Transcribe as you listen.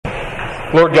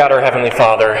Lord God, our Heavenly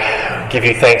Father, give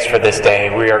you thanks for this day.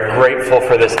 We are grateful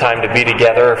for this time to be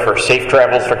together, for safe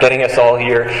travels, for getting us all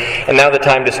here, and now the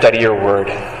time to study your Word.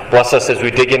 Bless us as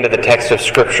we dig into the text of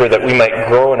Scripture, that we might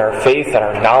grow in our faith and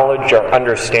our knowledge, our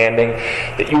understanding,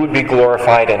 that you would be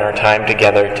glorified in our time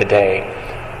together today.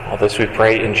 All this we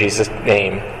pray in Jesus'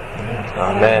 name.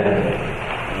 Amen.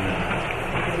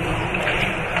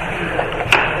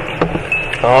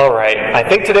 All right. I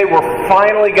think today we're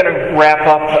finally going to wrap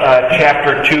up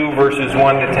chapter 2, verses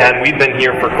 1 to 10. We've been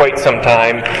here for quite some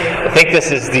time. I think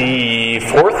this is the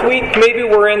 4th week, maybe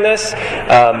we're in this.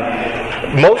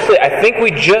 Mostly, I think we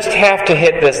just have to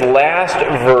hit this last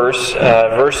verse,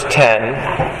 verse 10.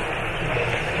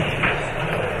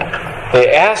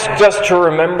 They asked us to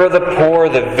remember the poor,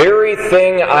 the very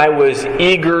thing I was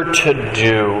eager to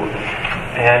do.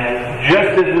 And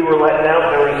just as we were letting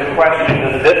out, there was a question,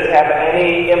 does this have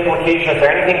any implications or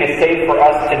anything to say for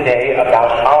us today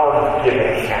about our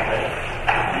giving habits?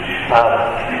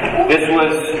 This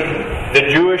was the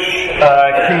Jewish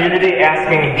community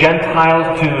asking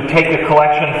Gentiles to take a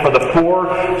collection for the poor,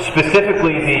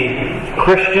 specifically the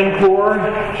Christian poor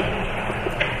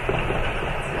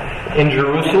in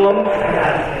Jerusalem.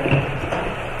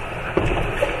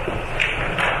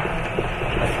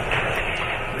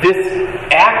 This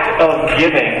act of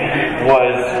giving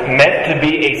was meant to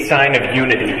be a sign of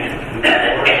unity.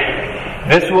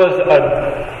 This was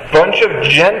a bunch of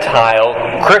Gentile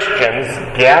Christians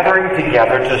gathering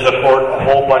together to support a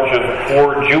whole bunch of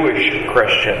poor Jewish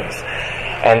Christians.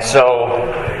 And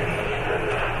so,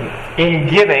 in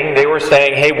giving, they were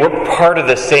saying, hey, we're part of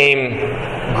the same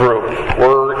group.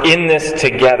 We're in this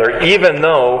together, even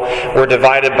though we're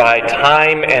divided by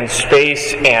time and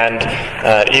space and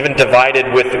even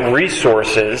divided with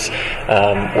resources.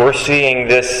 We're seeing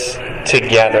this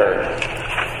together.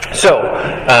 So,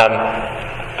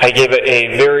 I gave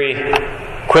a very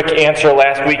quick answer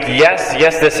last week. Yes,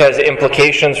 this has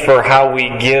implications for how we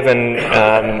give and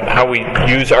how we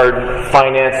use our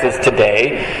finances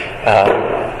today.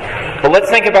 But let's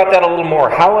think about that a little more.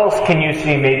 How else can you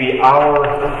see maybe our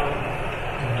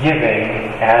giving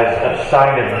as a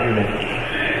sign of unity?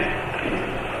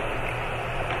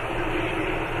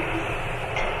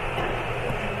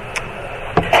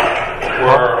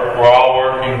 We're all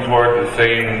working toward the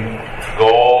same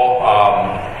goal.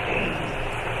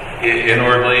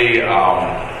 Inwardly,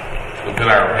 within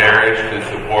our parish, to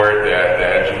support the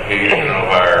education of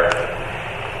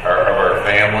our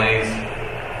families.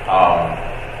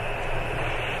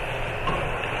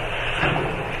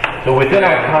 So within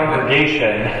our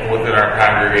congregation,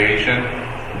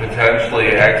 potentially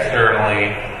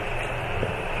externally,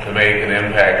 to make an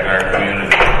impact in our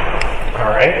community.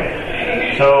 All right.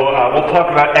 So we'll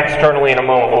talk about externally in a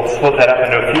moment. We'll split that up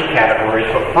into a few categories.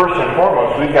 But first and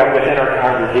foremost, we've got within our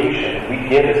congregation. We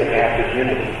give as an act of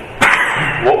unity.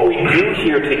 What we do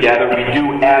here together, we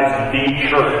do as the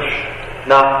church.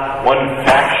 Not one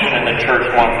faction in the church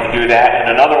wants to do that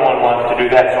and another one wants to do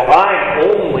that. So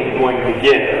I'm only going to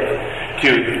give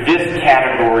to this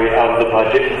category of the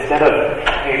budget instead of,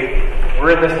 hey,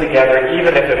 we're in this together,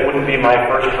 even if it wouldn't be my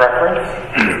first preference.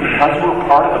 Because we're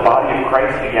part of the body of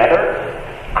Christ together,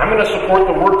 I'm going to support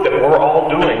the work that we're all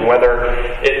doing, whether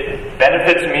it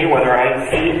benefits me, whether I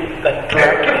see a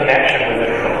direct connection with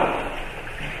it or not.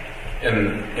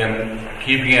 In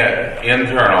keeping it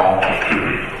internal,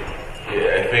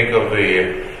 I think of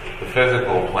the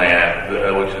physical plant,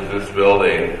 which is this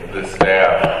building, this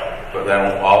staff, but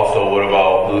then also what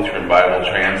about Lutheran Bible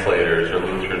translators or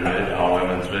Lutheran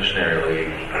Women's Missionary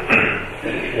League?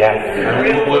 Yeah.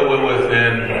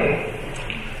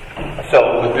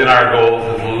 Within our goals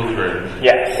as Lutherans.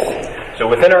 Yes. So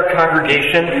within our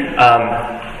congregation,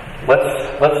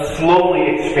 let's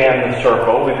slowly expand the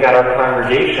circle. We've got our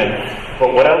congregation,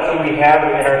 but what else do we have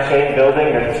in our same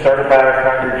building that started by our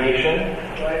congregation?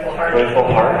 Joyful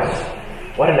Hearts.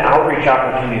 What an outreach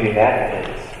opportunity that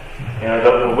is. You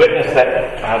know, the witness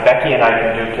that Becky and I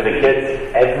can do to the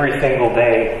kids every single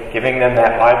day, giving them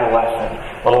that Bible lesson,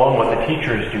 let alone what the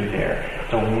teachers do there.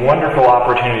 It's a wonderful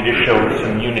opportunity to show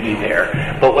some unity there.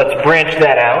 But let's branch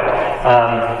that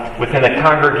out. Within the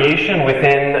congregation,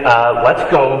 let's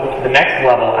go the next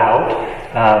level out,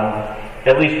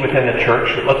 at least within the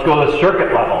church. Let's go to the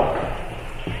circuit level.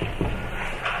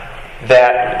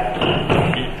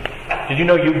 Did you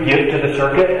know you give to the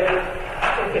circuit?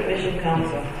 Circuit Mission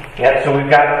Council. Yeah, so we've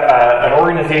got an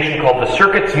organization called the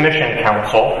Circuits Mission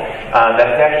Council.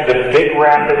 That's actually the Big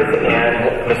Rapids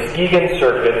and Manistee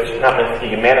circuits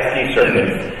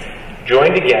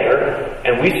join together,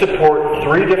 and we support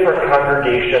 3 different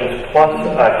congregations plus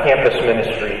campus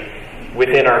ministry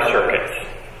within our circuits.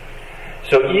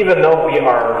 So even though we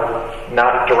are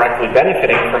not directly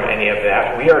benefiting from any of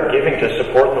that, we are giving to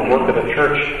support the work of the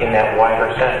church in that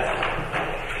wider sense.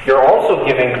 You're also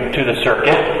giving to the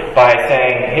circuit by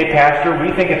saying, hey, Pastor,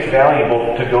 we think it's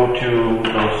valuable to go to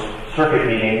those circuit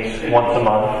meetings once a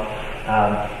month.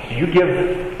 You give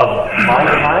of my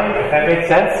time, if that makes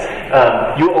sense.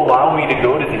 You allow me to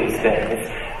go to these things,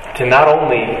 to not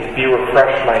only be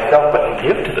refreshed myself, but to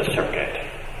give to the circuit,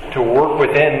 to work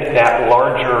within that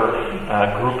larger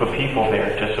group of people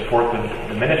there to support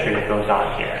the ministry that goes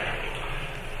on here.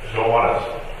 I don't want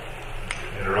to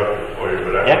interrupt you for you,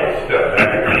 but I want to step back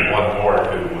one more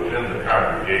to within the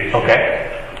congregation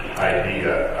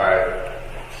idea.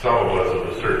 Some of us of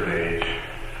a certain age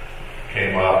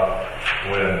came up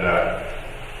when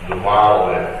the model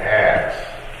in Acts,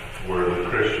 where the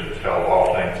Christians held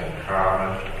all things in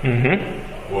common,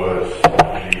 was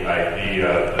the idea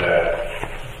that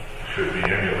should be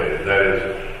emulated. That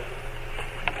is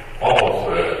almost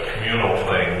a communal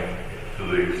thing to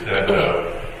the extent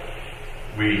of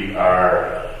we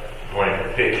are going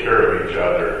to take care of each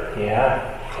other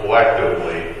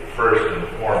collectively, first and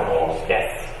foremost.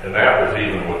 Yes. And that was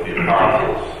even what the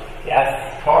apostles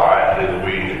taught, is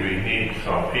we need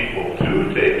some people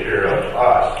to take care of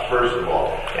us, first of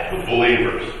all, the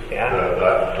believers,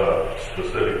 the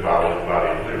specific body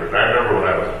of believers. I remember when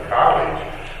I was in college,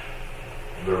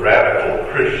 the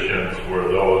radical Christians were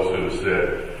those who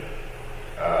said,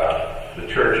 the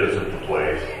church isn't the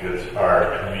place, it's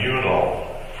our communal,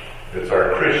 it's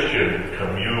our Christian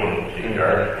community,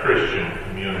 our Christian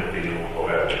community will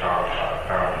have a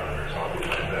common or something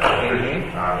like that,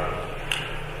 Christian common.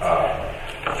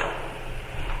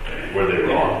 Were they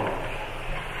wrong?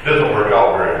 It doesn't work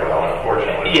out very well,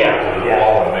 unfortunately. Because of the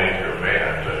fallen nature of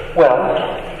man. But. Well,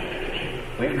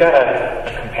 we've got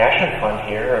a compassion fund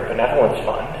here, a benevolence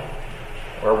fund,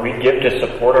 where we give to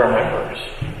support our members.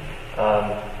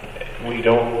 We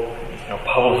don't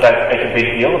publicize, make a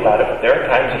big deal about it, but there are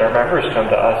times that our members come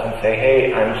to us and say,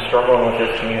 hey, I'm struggling with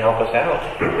this, can you help us out?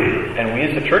 And we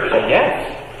as the church say,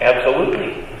 yes,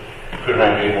 absolutely. Could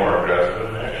we be more aggressive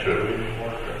than that? Should we be more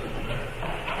aggressive than that?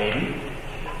 Maybe.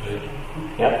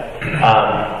 Yep.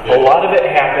 A lot of it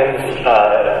happens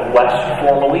less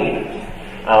formally.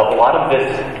 A lot of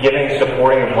this giving,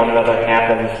 supporting of one another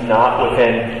happens not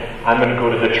within, I'm going to go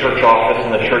to the church office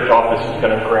and the church office is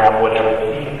going to grab whatever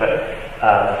they need, but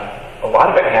a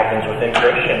lot of it happens within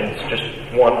Christians,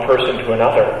 just one person to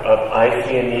another. I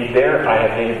see a need there, I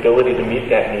have the ability to meet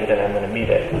that need, and I'm going to meet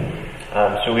it.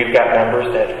 So we've got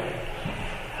members that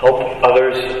help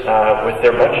others with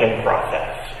their budgeting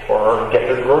process, or get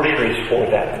their groceries for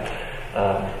them.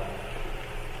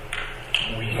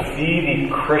 We see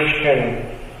the Christian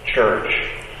church,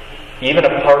 even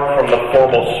apart from the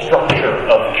formal structure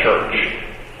of church,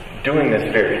 doing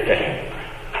this very thing.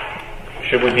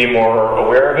 Should we be more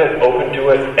aware of it, open to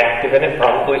it, active in it?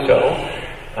 Probably so.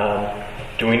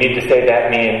 Do we need to say that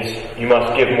means you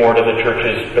must give more to the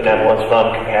church's benevolence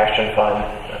fund, compassion fund?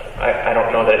 I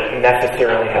don't know that it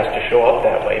necessarily has to show up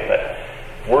that way, but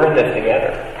we're in this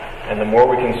together. And the more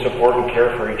we can support and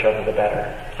care for each other, the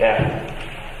better. Yeah.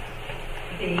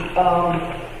 The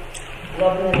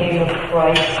Love in the Name of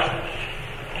Christ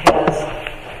has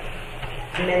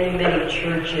many, many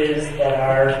churches that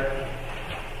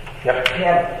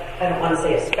have, I don't want to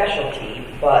say a specialty,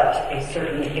 but a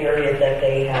certain area that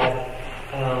they have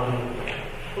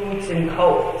boots and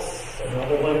coats.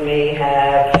 Another one may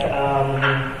have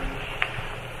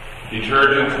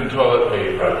detergents and toilet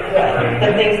paper. Right,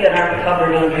 the things that aren't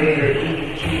covered under your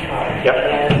EBT card. Yep.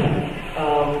 And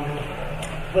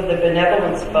with the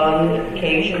benevolence fund,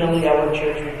 occasionally our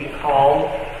church would be called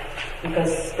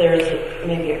because there's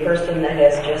maybe a person that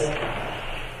has just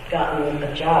gotten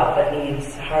a job but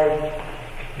needs hardship.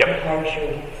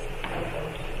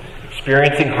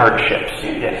 Experiencing hardships.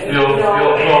 Yes.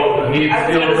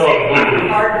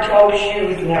 Hard toe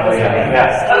shoes and that was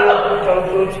steel toe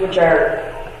boots, which are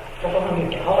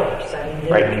 $200. I mean,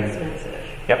 they're expensive.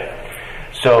 Yep.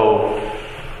 So,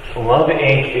 Love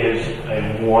Inc. is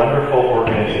a wonderful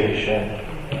organization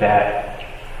that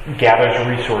gathers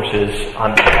resources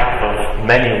on behalf of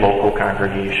many local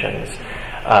congregations.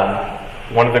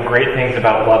 One of the great things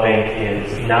about Love Inc.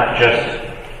 is not just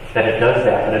that it does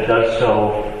that, but it does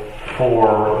so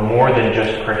for more than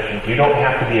just Christians. You don't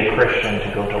have to be a Christian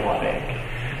to go to Love Inc.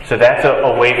 So that's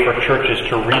a way for churches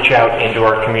to reach out into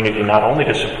our community, not only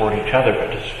to support each other,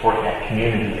 but to support that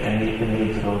community and meet the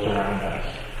needs of those around us.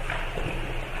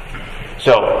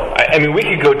 So, I mean, we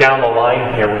could go down the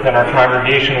line here within our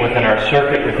congregation, within our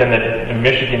circuit, within the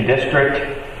Michigan district.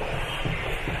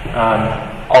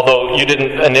 Although you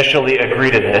didn't initially agree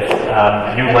to this,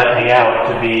 you let me out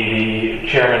to be the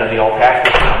chairman of the All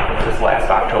Pastors Conference this last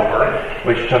October,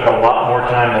 which took a lot more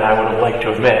time than I would have liked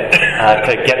to admit,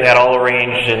 to get that all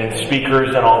arranged and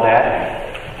speakers and all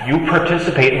that. You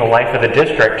participate in the life of the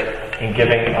district in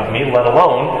giving of me, let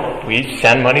alone we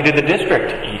send money to the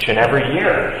district each and every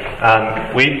year.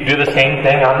 We do the same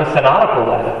thing on the synodical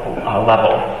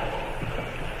level.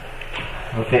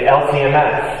 With the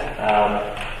LCMS,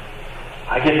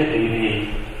 I get to be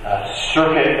the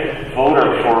circuit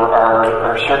voter for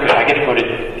our circuit. I get to go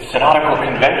to synodical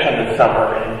convention this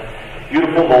summer in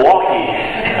beautiful Milwaukee.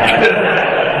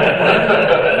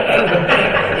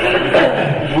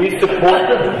 We support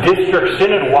district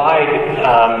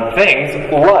synod-wide things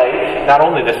like not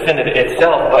only the synod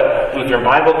itself, but Lutheran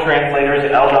Bible translators,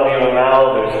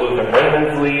 LWML, there's Lutheran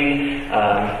Women's League.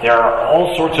 There are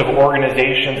all sorts of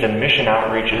organizations and mission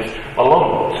outreaches,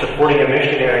 alone supporting a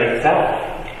missionary itself.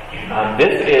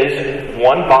 This is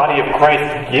one body of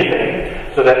Christ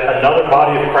giving so that another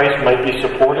body of Christ might be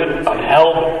supported,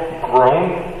 upheld,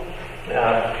 grown.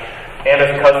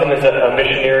 Anna's cousin is a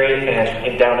missionary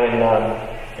down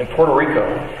in Puerto Rico,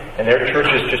 and their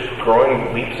church is just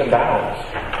growing leaps and bounds.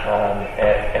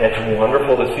 And it's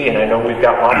wonderful to see. And I know we've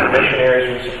got lots of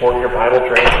missionaries who support your Bible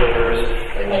translators.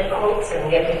 And make quotes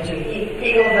and get into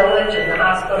Eagle Village and the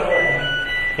hospital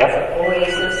and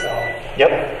Oasis. So Yep.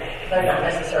 They're not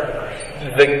necessarily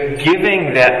Christians. The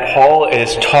giving that Paul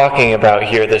is talking about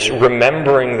here, this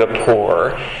remembering the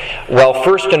poor, well,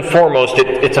 first and foremost,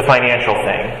 it's a financial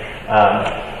thing.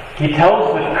 He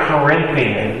tells the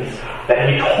Corinthians that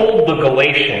he told the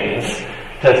Galatians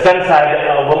to set aside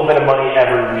a little bit of money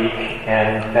every week,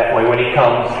 and that way when he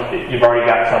comes, you've already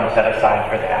got some set aside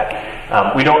for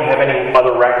that. We don't have any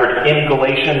other record in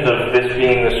Galatians of this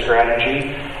being the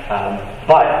strategy,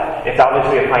 but it's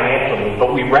obviously a financial need.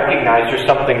 But we recognize there's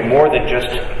something more than just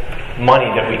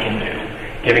money that we can do.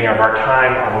 Giving of our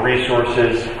time, our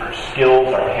resources, our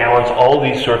skills, our talents, all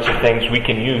these sorts of things we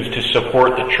can use to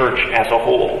support the church as a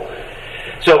whole.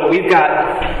 So we've got,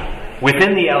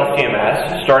 within the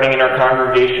LCMS, starting in our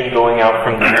congregation, going out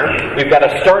from there, we've got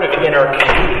a start in our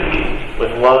community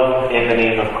with Love in the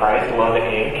Name of Christ, Love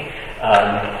Inc.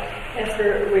 That's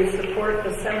where we support the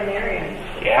seminarians.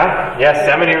 Yeah,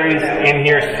 seminaries in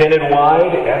here,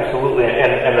 synod-wide, absolutely.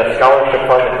 And the scholarship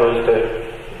fund that goes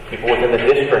to people within the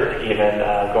district, even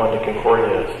going to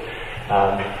Concordias.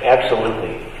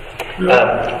 Absolutely.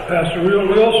 Pastor, we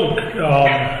also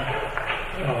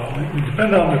we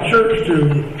depend on the church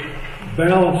to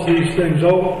balance these things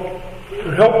out,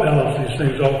 or help balance these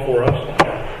things out for us.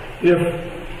 If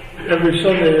every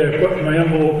Sunday I put my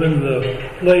envelope into the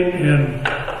plate and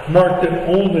marked it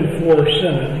only for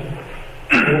Synod,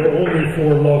 or only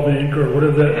for Love Inc., or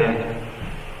whatever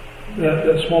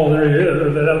that small area is, or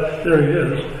that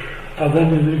area is, then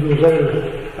you leave those other.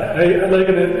 I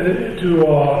liken it to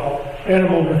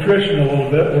animal nutrition a little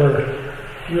bit,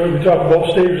 where we talk about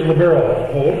staves in the barrel.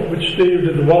 Well, which stave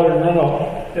did the water run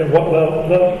off? At what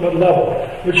level?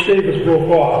 Which stave is broke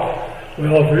off?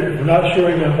 Well, if we're not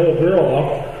showing that whole barrel up,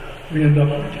 we end up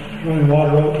running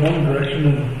water out in one direction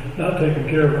and not taking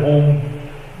care of home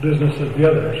business at the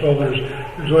other. So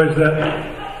there's always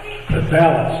that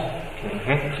balance.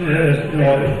 So,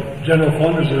 general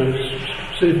fund is a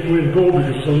safe way to go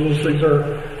because some of those things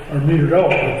are metered out,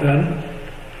 but then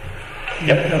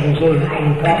you have those other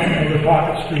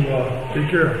pockets to take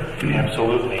care of.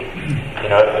 Absolutely.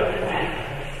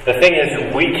 The thing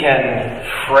is, we can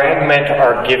fragment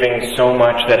our giving so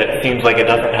much that it seems like it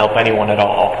doesn't help anyone at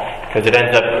all. Because it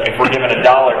ends up, if we're giving $1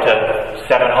 to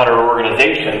 700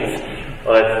 organizations,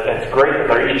 well, that's great.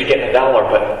 They're each getting $1,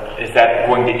 but is that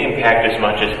going to impact as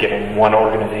much as giving one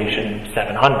organization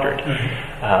 700?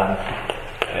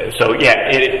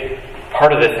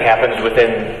 Part of this happens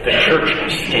within the church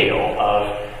scale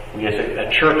of we as a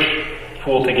church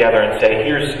pool together and say,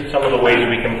 here's some of the ways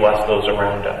we can bless those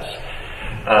around us.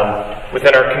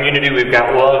 Within our community, we've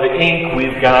got Love Inc.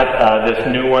 We've got this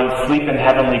new one, Sleep in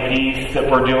Heavenly Peace, that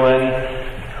we're doing.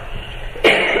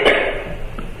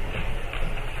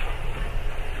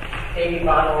 Baby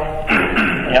bottle.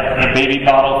 Yep, the baby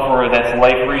bottle that's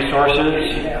Life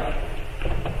Resources. Yeah.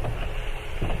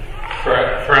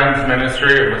 Friends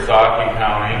Ministry of Missaukee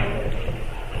County.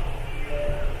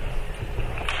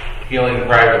 Healing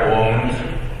Private Wounds.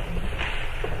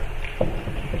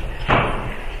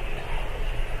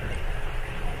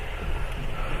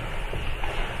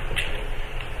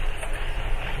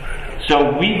 So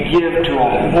we give to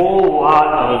a whole lot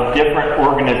of different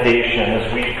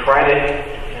organizations. We try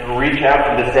to reach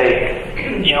out to say,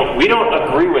 we don't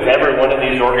agree with every one of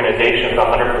these organizations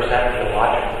 100%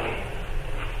 theologically.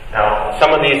 Now,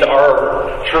 some of these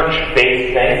are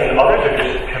church-based things, and others are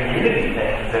just community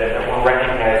things that we're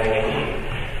recognizing a need.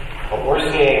 But we're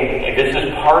seeing, and this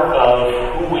is part of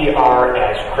who we are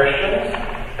as Christians,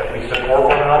 that we support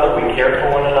one another, we care for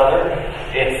one another.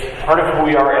 It's part of who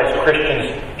we are as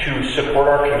Christians to support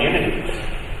our communities,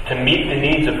 to meet the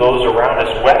needs of those around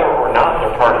us, whether or not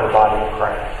they're part of the body of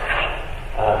Christ.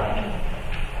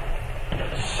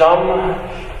 Some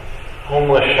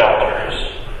homeless shelters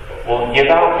will give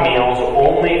out meals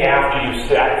only after you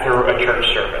sat through a church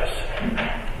service.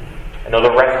 I know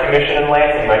the rescue mission in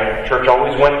Lansing, my church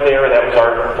always went there. That was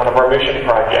one of our mission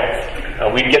projects.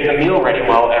 We'd get the meal ready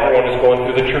while everyone is going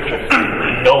through the church.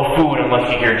 No food unless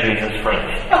you hear Jesus first.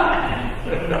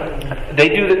 They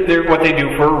do what they do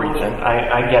for a reason.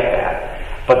 I get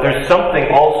that. But there's something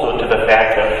also to the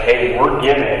fact of, hey, we're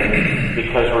giving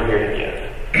because we're here to give.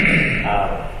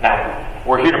 Now,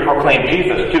 we're here to proclaim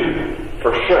Jesus too,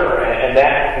 for sure, and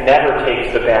that never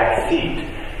takes the back seat.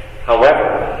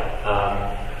 However,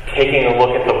 taking a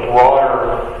look at the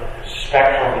broader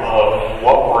spectrum of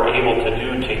what we're able to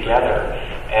do together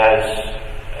as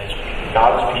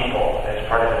God's people, as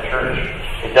part of the church,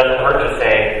 it doesn't hurt to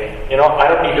say, I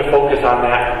don't need to focus on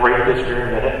that right this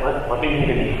very minute. Let me meet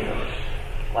the needs.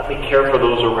 Let me care for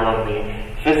those around me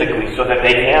physically so that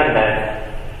they can then,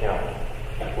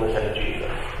 listen to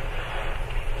Jesus.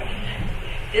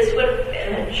 This would have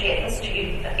been a chance to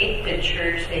unite the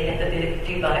church. They had the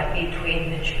divide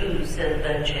between the Jews and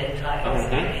the Gentiles.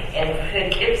 Mm-hmm. And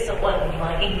could give someone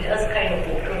money does kind of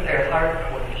open their heart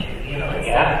towards you. It's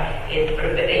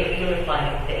a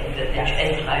unifying thing that the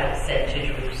Gentiles said to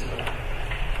Jerusalem.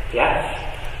 Yes.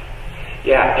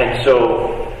 Yeah, and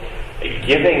so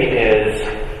giving is,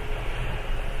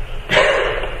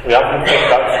 we often think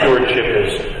about stewardship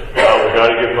as, we got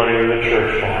to give money to the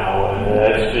church now.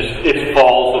 It's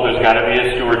fall, so there's got to be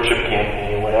a stewardship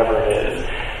campaign, whatever it is.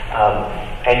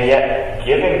 And yet,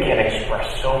 giving can express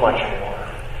so much more.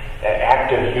 That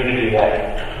act of unity,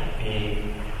 that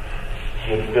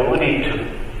the ability to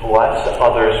bless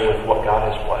others with what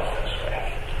God has blessed us with.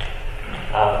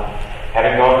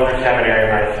 Having gone through seminary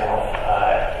myself,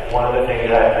 one of the things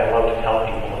that I love to tell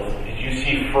people is you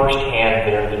see firsthand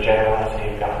there the generosity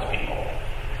of God's people.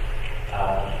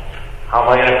 How am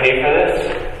I going to pay for this?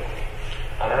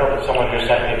 I don't know, but someone just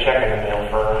sent me a check in the mail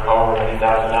for however many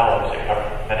 $1,000 to cover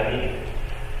a meeting.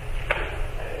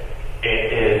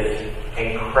 It is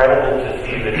incredible to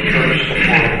see the church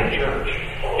supporting the church.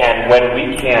 And when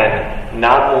we can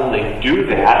not only do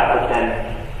that, but then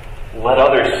let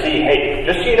others see, hey,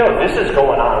 just so you know, this is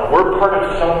going on. We're part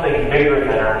of something bigger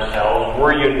than ourselves.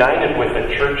 We're united with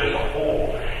the church as a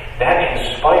whole. That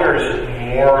inspires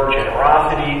more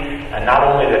generosity, and not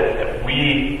only that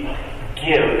we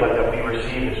give, but that we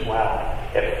receive as well.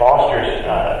 It fosters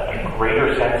a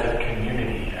greater sense of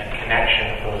community and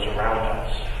connection with those around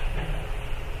us.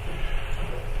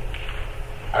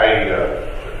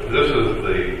 This is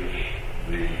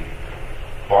the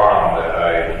bomb that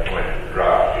I went to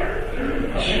drop here,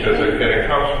 because it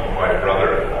comes from my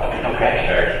brother-in-law,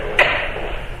 actually.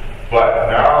 But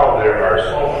now there are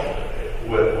so,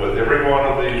 with every one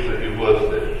of these that you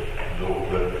listed,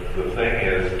 the thing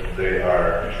is they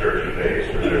are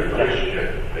church-based or they're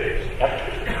Christian-based.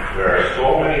 There are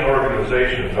so many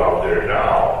organizations out there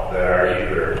now that are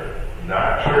either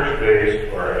not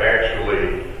church-based or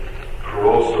actually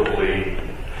corrosively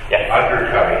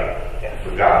undercutting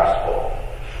the gospel.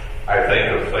 I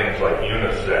think of things like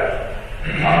UNICEF,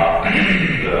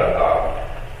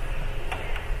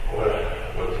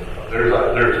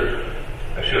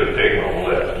 I should have taken a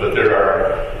list, but there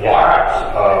are lots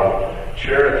of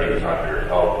charities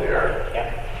out there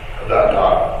that,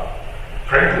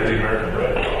 frankly, the American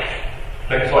Red Cross,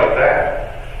 things like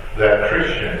that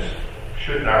Christians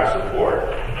should not support.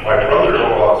 My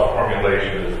brother-in-law's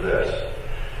formulation is this: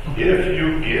 if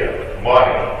you give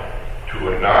money to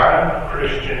a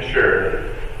non-Christian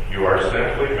charity, you are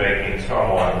simply making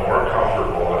someone more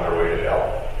comfortable on their way to hell.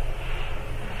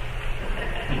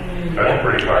 That's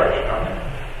pretty harsh,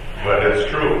 but it's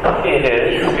true. It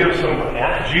is. You give someone,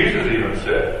 Jesus even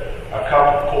said, a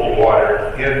cup of cold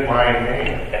water in my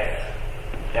name.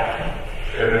 Yeah.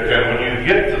 And when you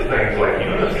get to things like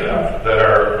UNICEF that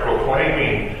are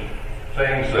proclaiming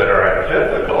things that are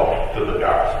antithetical to the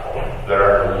gospel, that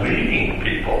are leading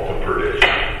people to perdition,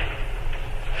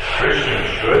 Christians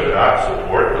should not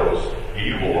support those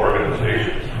evil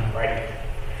organizations. Right.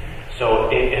 So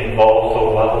it involves a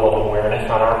level of awareness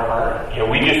on our part.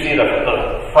 We just see the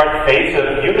front face of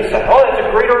UNICEF. Oh, that's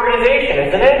a great organization,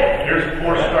 isn't it? Here's a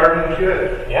poor starving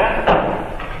kid. Yeah.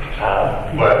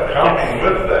 But coming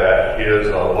with that is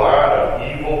a lot of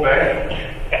evil baggage.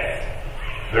 Yes.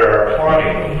 there are plenty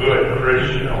of good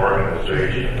Christian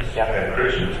organizations, and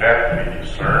Christians have to be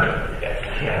discerning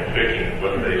in picking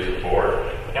what they support.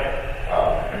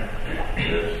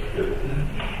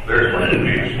 There's my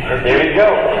speech. There you go.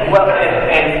 Well,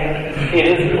 and it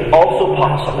is also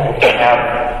possible to have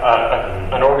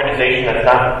an organization that's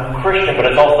not Christian, but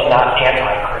it's also not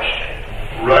anti-Christian.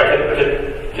 Right.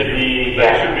 To be...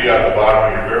 That should be on the bottom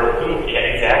of your barrel, too.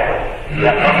 Yeah, exactly.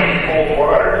 Cold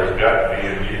water has got to be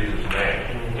in Jesus' name.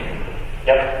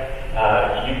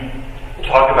 You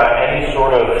talk about any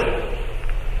sort of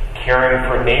caring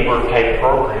for neighbor type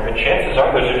program, and chances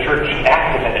are there's a church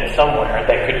active in it somewhere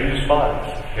that could use funds.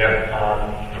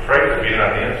 I'm afraid to be on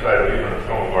the inside of even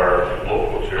some of our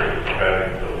local churches,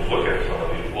 having to look at some of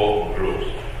these local groups.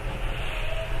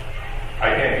 I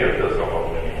can't give to some of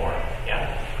them anymore.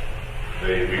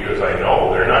 Because I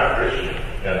know they're not Christian,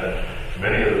 and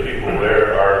many of the people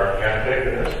there are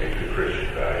antagonistic to Christian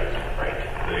values.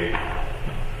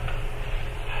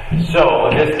 So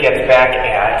this gets back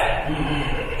at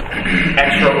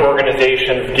extra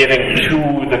organizations giving to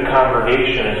the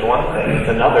congregation is one thing. It's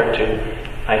another to,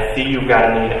 I see you've got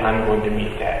a need, I'm going to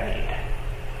meet that need.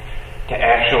 To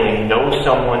actually know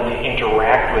someone, to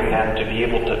interact with them, to be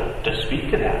able to speak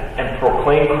to them and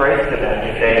proclaim Christ to them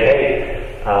and say, hey,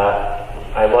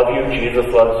 I love you, Jesus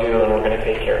loves you, and we're going to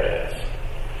take care of this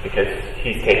because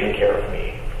He's taking care of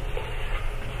me.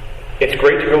 It's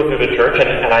great to go through the church,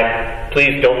 and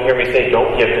please don't hear me say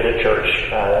don't give to the church.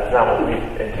 That's not what we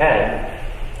intend.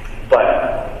 But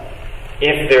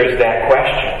if there's that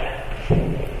question,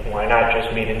 why not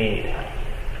just meet a need?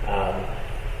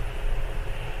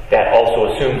 That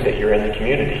also assumes that you're in the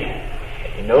community,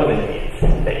 that you know the needs,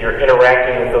 that you're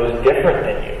interacting with those different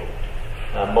than you.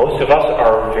 Most of us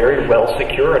are very well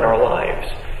secure in our lives.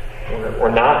 We're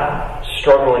not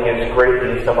struggling as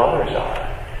greatly as some others are.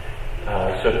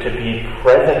 So to be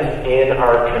present in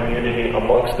our community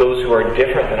amongst those who are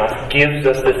different than us gives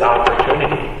us this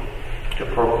opportunity to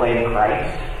proclaim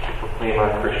Christ, to proclaim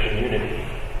our Christian unity.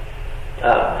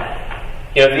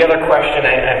 The other question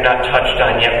I've not touched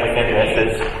on yet within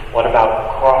this is, what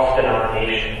about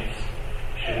cross-denominations?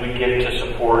 Should we give to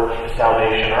support the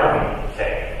Salvation Army,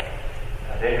 say?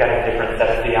 They've got a different set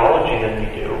of theology than we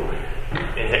do.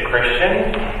 Is it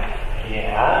Christian?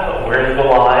 Yeah. Where's the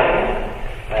line?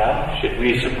 Well, should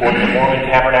we support the Mormon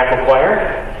Tabernacle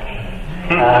Choir?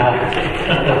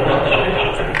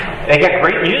 They got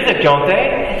great music, don't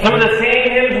they? Some of the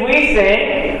same hymns we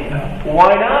sing.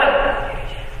 Why not?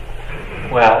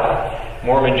 Well,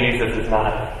 Mormon Jesus is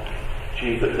not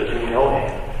Jesus as we know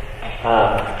Him.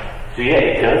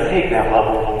 It does take that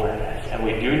level of awareness, and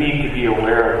we do need to be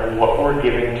aware of what we're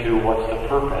giving to, what's the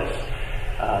purpose.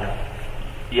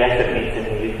 Yes, it meets a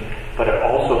need, but it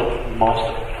also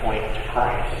must point to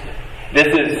Christ. This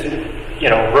is,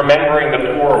 remembering the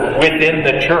poor within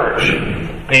the church,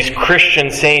 these Christian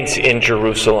saints in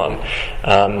Jerusalem.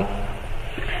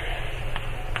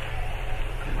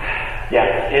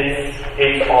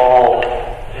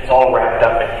 It's all wrapped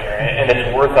up in here, and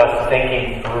it's worth us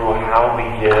thinking through how we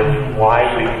give, why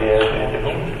we give, and to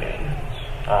whom we give,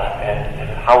 and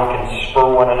how we can spur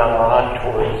one another on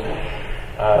towards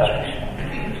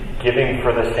giving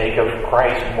for the sake of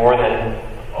Christ more than,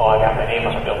 I got my name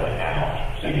on the building now.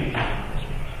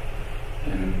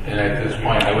 And at this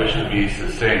point, I wish to be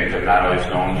succinct. I'm not always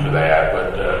known for that,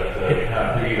 but to kind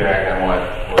of piggyback on what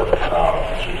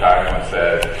Mr. Tachman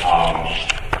said,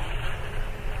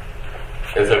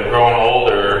 as I've grown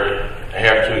older, I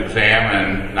have to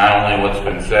examine not only what's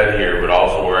been said here, but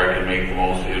also where I can make the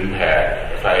most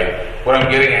impact. What I'm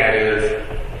getting at is,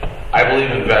 I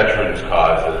believe in veterans'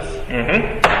 causes.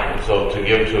 And so to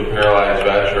give to paralyzed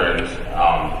veterans,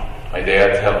 my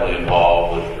dad's heavily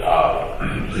involved with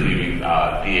receiving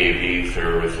DAV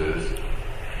services,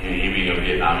 he being a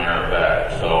Vietnam era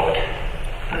vet.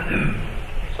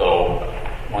 So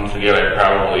once again, I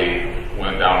probably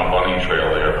went down a bunny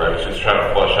trail there, but I was just trying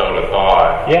to flush out a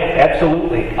thought. Yeah,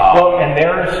 absolutely. And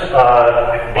there's,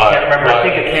 I can't remember. I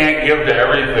think you can't give to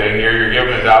everything. You're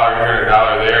giving $1 here,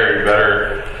 $1 there. You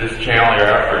better just channel your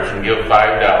efforts and give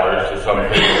 $5 to something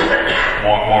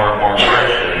more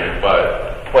Christian.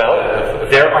 But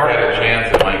if I had a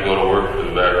chance, I might go to work for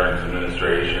the Veterans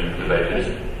Administration because I just.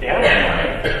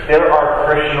 Anyway. There are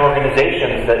Christian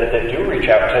organizations that do reach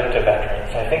out to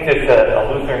veterans. I think there's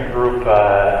a Lutheran group,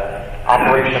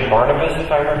 Operation Barnabas,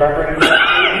 if I'm remembering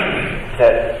correctly,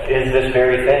 that is this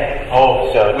very thing.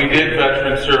 So we did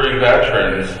veterans serving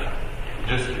veterans,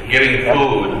 just getting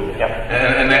food,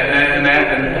 and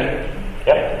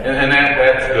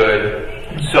that's good.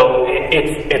 So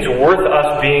it's worth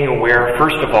us being aware,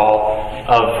 first of all,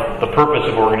 of the purpose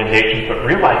of organizations, but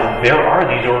realizing there are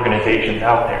these organizations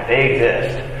out there. They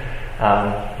exist.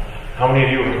 How many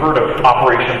of you have heard of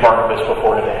Operation Barnabas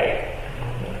before today?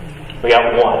 We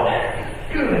got one.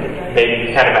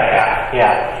 Maybe kind of a half.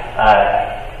 Yeah.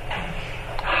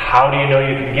 How do you know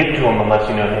you can give to them unless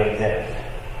you know they exist?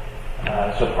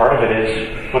 So part of it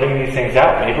is putting these things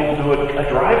out. Maybe we'll do a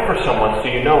drive for someone so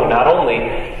you know not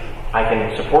only I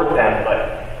can support them,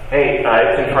 but hey,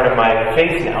 it's in front of my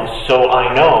face now, so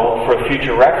I know for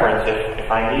future reference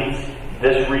if I need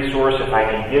this resource, if I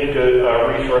can give to a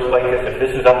resource like this, if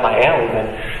this is up my alley,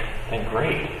 then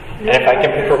great. And if I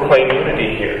can proclaim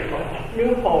unity here.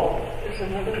 New Hope is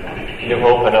another one. New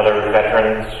Hope, another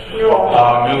veterans. New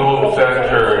Hope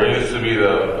Center used to be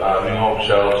the New Hope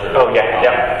Shelter. Oh,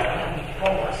 yeah.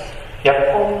 Homeless.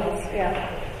 Yep. Homeless, yeah.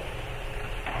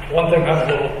 One thing I'm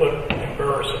a little bit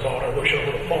embarrassed about, I wish I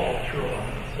would have followed through on,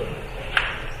 but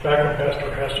back when Pastor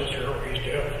Hess was here, we used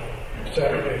to have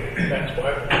Saturday men's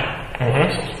Bible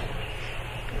classes.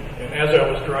 And as I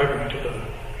was driving to the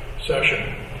session,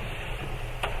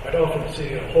 I'd often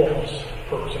see a homeless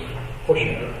person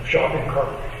pushing a shopping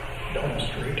cart down the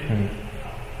street.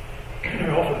 And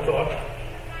I often thought,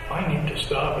 I need to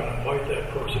stop and invite that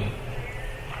person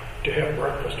to have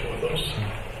breakfast with us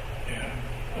and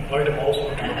invite them also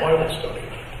to the Bible study.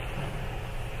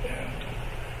 And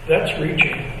that's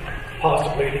reaching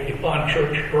possibly the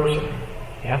unchurched person.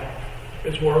 Yeah.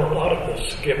 Is where a lot of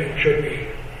this giving should be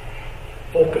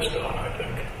focused on, I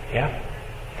think. Yeah.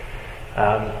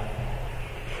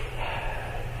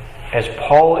 As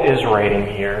Paul is writing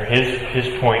here, his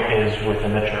point is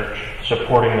within the church,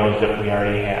 supporting those that we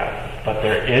already have. But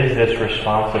there is this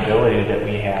responsibility that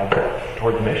we have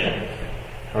towards missions,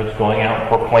 towards going out and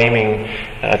proclaiming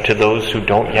to those who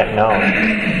don't yet know.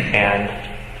 And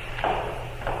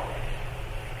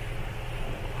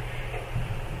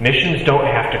missions don't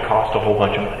have to cost a whole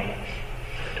bunch of money.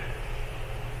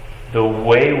 The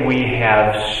way we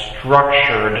have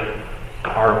structured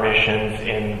our missions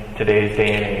in today's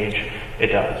day and age, it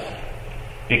does.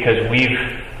 Because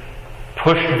we've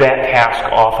pushed that task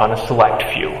off on a select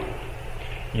few.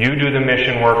 You do the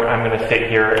mission work, I'm going to sit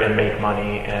here and make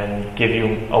money and give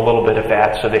you a little bit of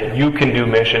that so that you can do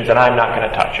missions and I'm not going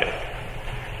to touch it.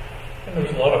 And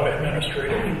there's a lot of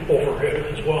administrative overhead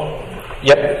as well.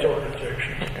 Yep. These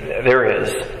organizations. There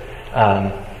is.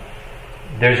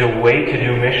 There's a way to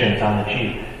do missions on the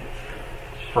cheap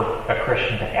for a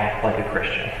Christian to act like a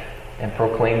Christian and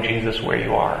proclaim Jesus where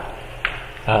you are.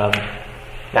 Now,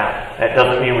 that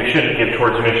doesn't mean we shouldn't give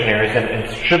towards missionaries and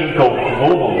shouldn't go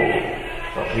globally.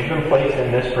 But we've been placed in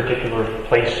this particular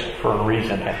place for a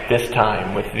reason at this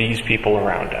time with these people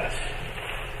around us.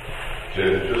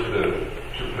 Just to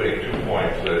make 2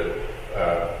 points that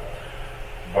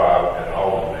Bob and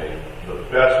Alden made. The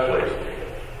best place to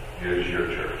give is your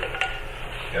church.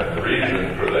 And the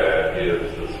reason for that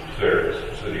is the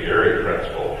subsidiary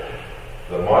principle.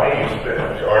 The money you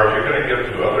spend, or if you're going to give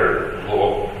to other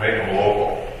local, make them local.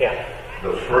 Yeah.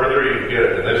 The further you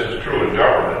get, and this is true in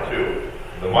government too,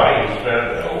 the money you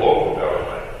spend in a local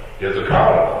government is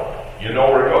accountable. You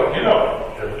know where it goes. You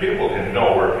know, if people can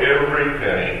know where every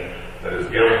penny that is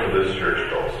given to this church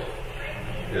goes.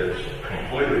 It's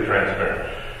completely transparent.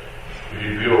 If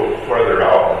you go further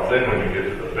out, and then when you get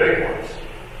to the big ones,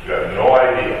 you have no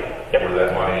idea where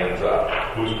that money ends up,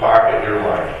 whose pocket you're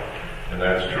lining. And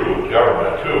that's true with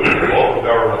government too. The local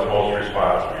government's most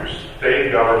responsible. Your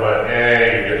state government,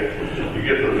 you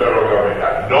get to the federal government, you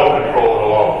got no control at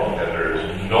all, and there is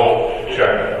no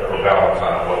check or balance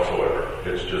on it whatsoever.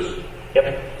 It's just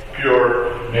pure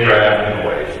draft and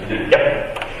waste.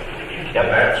 And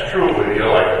that's true with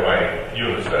like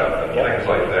UNICEF and things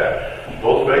like that.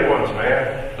 Those big ones,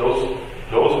 man, those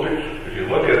big, if you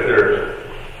look at their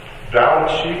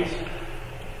balance sheets,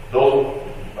 those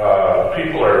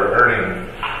people are earning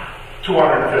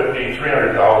 $250,000,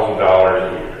 $300,000 a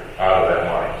year out of that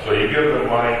money. So you give them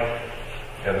money,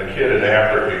 and the kid in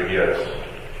Africa gets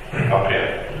a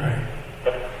penny. Right.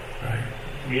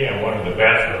 Yeah, one of the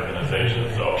best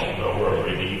organizations, the World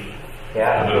Relief,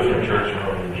 the Lutheran Church and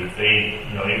World Relief, they,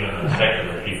 even the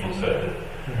secular people said that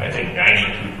I think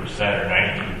 92% or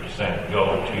 92% go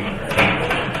to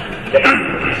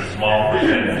a small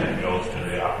percentage that goes to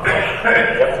the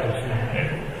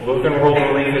operation. Lutheran World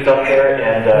Relief is up there,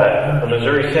 and the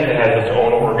Missouri Synod has its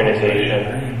own organization.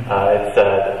 It's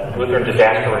Lutheran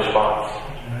Disaster Response.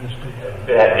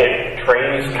 That it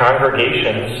trains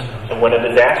congregations, so when a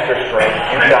disaster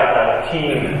strikes, you've got a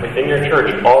team within your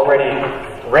church already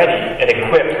ready and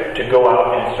equipped to go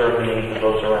out and serve the needs of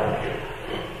those around you.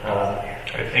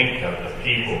 I think the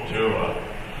people too,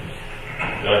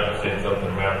 Doug was saying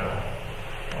something about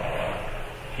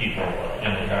people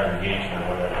in the congregation or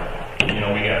whatever. You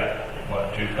know, we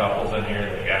got, 2 couples in here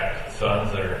that got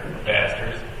sons that are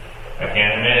pastors. I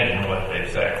can't imagine what they've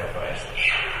sacrificed,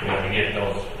 to get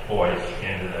those boys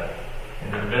into the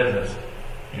business,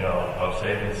 of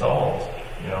saving souls.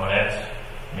 How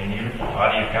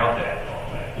do you count that?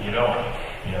 You don't.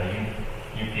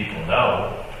 You people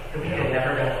know. We could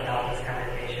never run without this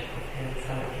congregation and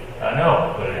some people. I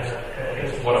know, but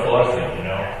it's what a blessing,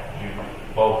 You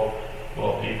both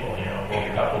people, both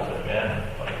couples have been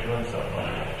doing something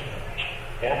like that.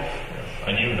 Yeah.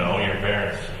 And your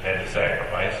parents had to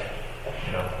sacrifice.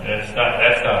 And that's not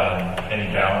on any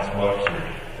balance books or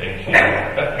things.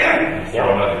 Just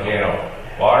throw another can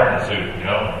of water in the soup,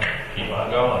 keep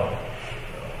on going.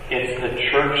 It's the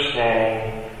church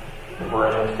saying, we're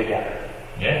in this together.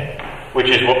 Yeah. Which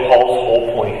is what Paul's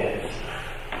whole point is.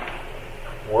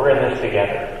 We're in this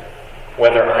together.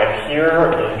 Whether I'm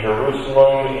here in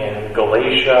Jerusalem, in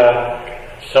Galatia,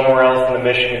 somewhere else in the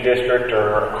Michigan district,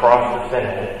 or across the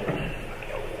Synod,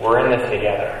 we're in this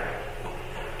together.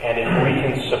 And if we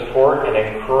can support and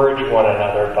encourage one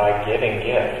another by giving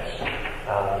gifts,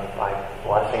 by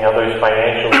blessing others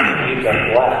financially, keep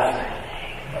them blessed,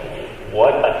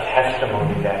 what a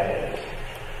testimony that is.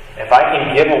 If I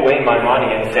can give away my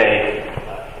money and say,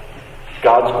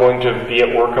 God's going to be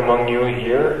at work among you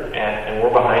here, and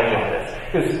we're behind you in this.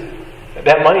 Because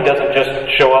that money doesn't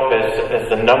just show up as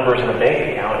the numbers in the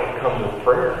bank account. It comes with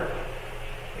prayer.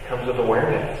 It comes with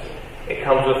awareness. It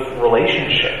comes with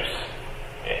relationships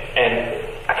and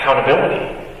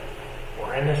accountability.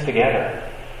 We're in this together.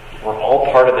 We're all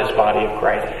part of this body of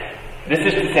Christ. This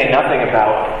is to say nothing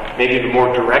about maybe the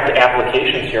more direct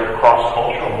applications here of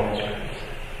cross-cultural ministries.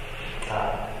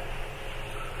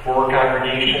 Poor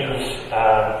congregations,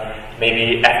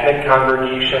 maybe ethnic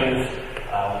congregations.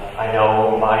 I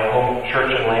know my home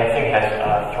church in Lansing has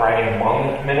a thriving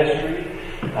Hmong ministry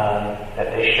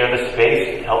that they share the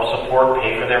space, help support,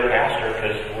 pay for their pastor,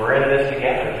 because we're in this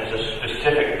together. There's a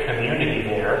specific community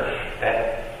there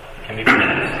that can be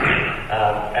produced.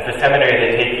 At the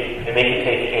seminary, they make you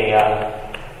take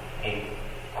a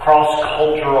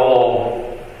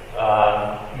cross-cultural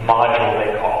module,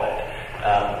 they call it,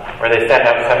 where they send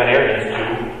out seminarians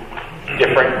to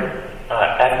different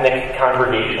ethnic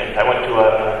congregations. I went to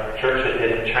a church that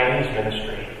did a Chinese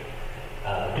ministry.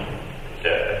 It's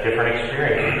a different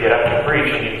experience. You get up and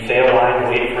preach, and you say a line,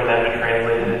 wait for them to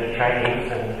translate it into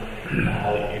Chinese, and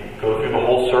you go through the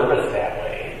whole service that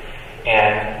way.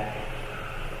 And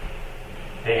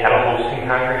they had a hosting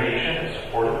congregation that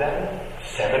supported them.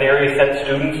 Seminary sent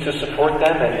students to support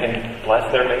them and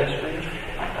bless their ministry.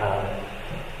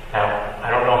 Now, I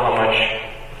don't know how much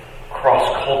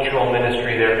cross-cultural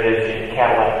ministry there is in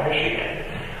Cadillac, Michigan,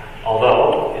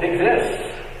 although it exists,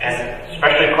 and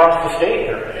especially across the state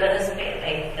there is. Let us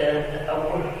make the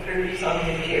workers on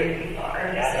the charity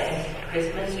farms and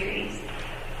Christmas trees.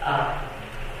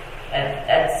 And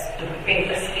that's to bring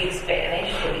us to speak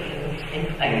Spanish so we can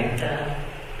invite,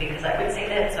 because I would say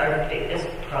that's our biggest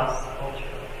cross-cultural.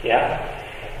 Yeah.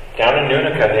 Down in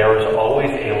Unica, there was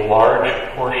always a large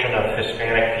portion of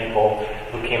Hispanic people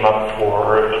who came up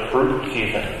for the fruit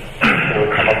season. They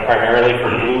would come up primarily for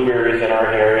blueberries in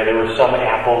our area. There were some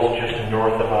apples just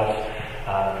north of us.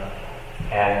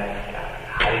 And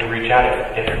how do you reach out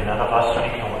if none of us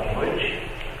speak the language?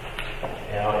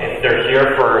 If they're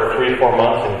here for 3 or 4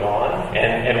 months and gone,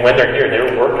 and when they're here,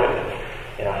 they're working.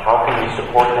 How can we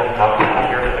support them? How can we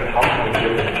care for them? How can we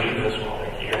give them Jesus while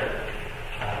they're here?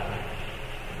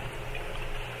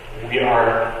 We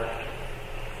are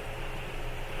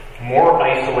more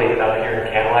isolated out here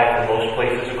in Cadillac than most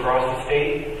places across the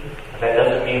state. But that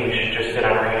doesn't mean we should just sit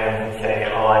on our hands and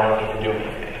say, oh, I don't need to do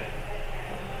anything.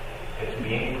 It's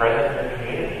being present in the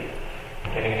community,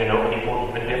 getting to know people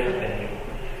who've been different than you,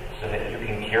 so that you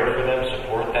can care for them,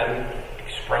 support them,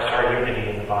 express our unity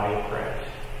in the body of Christ.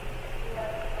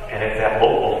 And it's that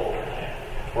local.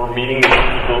 We're meeting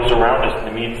those around us,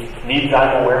 the needs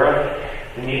I'm aware of,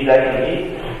 the needs I can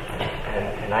meet,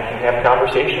 and I can have a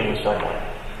conversation with someone.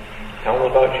 Tell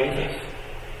them about Jesus.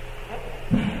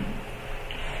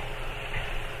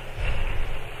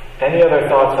 Any other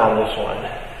thoughts on this one?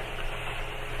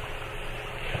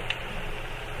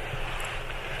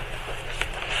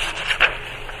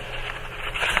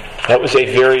 That was a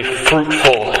very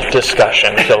fruitful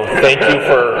discussion, so thank you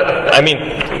for,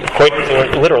 quite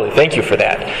literally, thank you for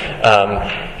that.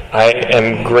 I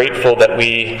am grateful that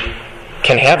we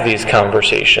can have these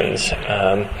conversations.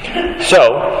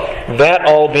 So, that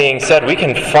all being said, we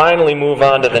can finally move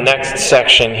on to the next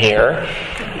section here.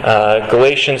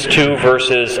 Galatians 2,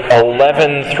 verses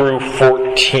 11 through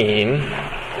 14.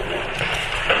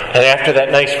 And after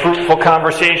that nice fruitful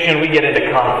conversation, we get into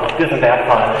conflict. Isn't that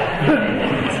fun?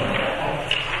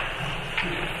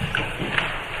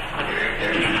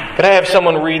 Could I have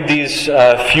someone read these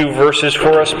few verses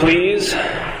for us, please?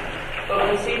 But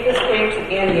when Cephas came to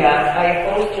Antioch, I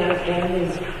opposed him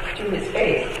to his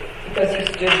face, because he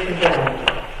stood condemned.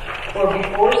 For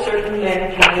before certain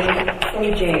men came from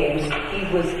James, he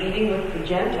was eating with the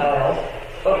Gentiles,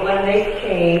 but when they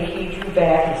came, he drew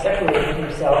back and separated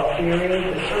himself,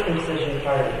 fearing the circumcision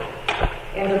party.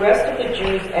 And the rest of the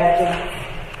Jews acted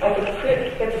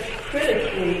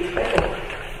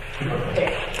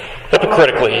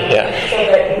hypocritically, yeah. So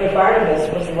that even Barnabas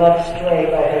was led astray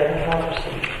by their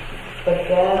hypocrisy. But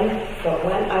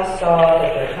when I saw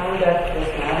that their conduct was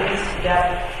not in step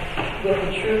with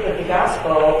the truth of the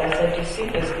gospel, I said to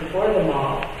Cephas before them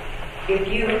all, if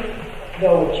you,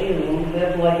 though a Jew,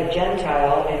 live like a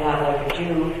Gentile and not like a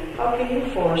Jew, how can you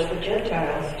force the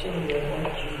Gentiles to live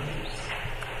like Jews?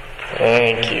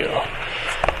 Thank you.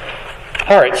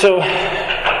 All right, so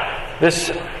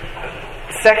this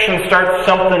section starts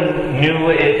something new.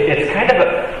 It's kind of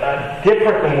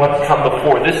different than what's come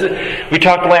before. We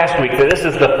talked last week that this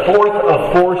is the fourth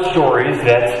of 4 stories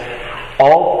that's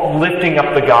all lifting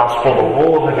up the gospel, the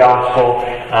role of the gospel.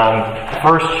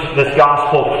 First, this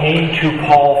gospel came to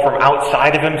Paul from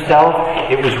outside of himself.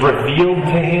 It was revealed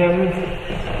to him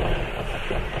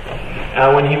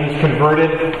when he was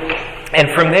converted. And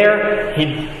from there,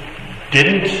 he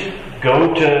didn't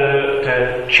go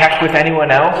to check with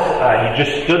anyone else. He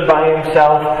just stood by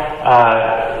himself,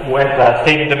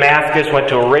 stayed in Damascus, went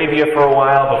to Arabia for a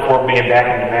while before being back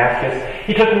in Damascus.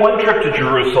 He took one trip to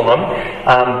Jerusalem,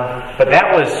 but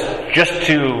that was just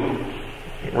to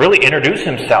really introduce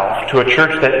himself to a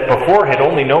church that before had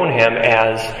only known him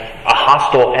as a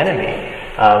hostile enemy.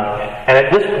 And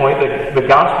at this point, the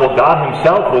gospel, God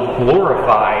himself was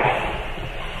glorified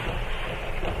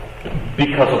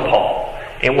because of Paul.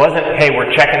 It wasn't, hey,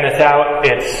 we're checking this out.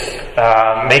 It's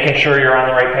making sure you're on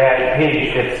the right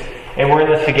page. And we're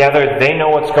in this together. They know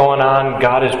what's going on.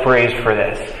 God is praised for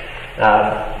this.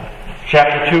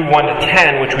 Chapter 2, 1 to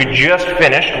 10, which we just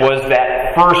finished, was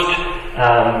that first,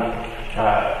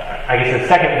 the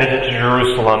second visit to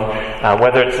Jerusalem.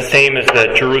 Whether it's the same as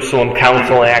the Jerusalem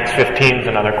Council in Acts 15 is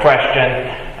another question.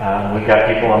 We've got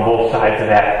people on both sides of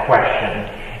that question.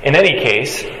 In any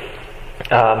case,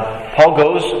 Paul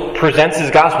goes, presents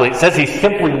his gospel. It says he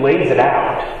simply lays it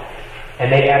out,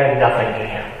 and they added nothing to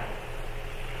him.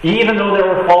 Even though there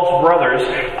were false brothers,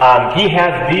 he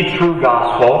has the true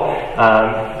gospel.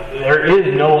 There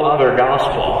is no other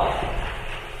gospel.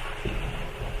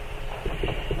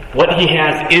 What he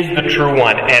has is the true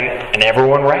one, and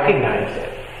everyone recognizes it.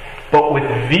 But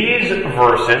with these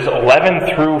verses,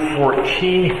 11 through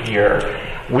 14 here,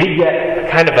 we get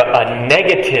kind of a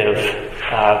negative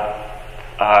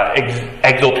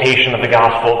exaltation of the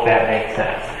gospel, if that makes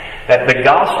sense. That the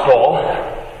gospel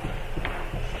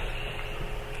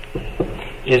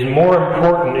is more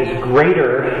important, is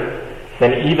greater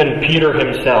than even Peter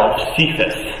himself,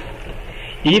 Cephas.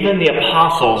 Even the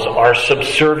apostles are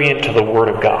subservient to the Word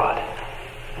of God.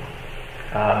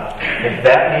 If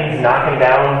that means knocking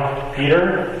down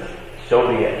Peter, so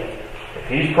be it. If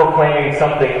he's proclaiming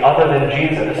something other than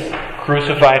Jesus,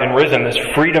 crucified and risen, this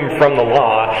freedom from the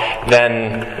law,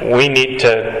 then we need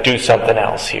to do something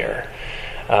else here.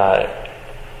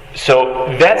 So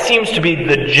that seems to be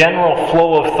the general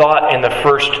flow of thought in the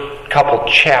first couple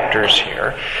chapters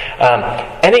here.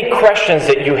 Any questions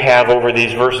that you have over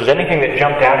these verses? Anything that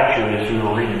jumped out at you as you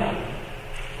were reading them?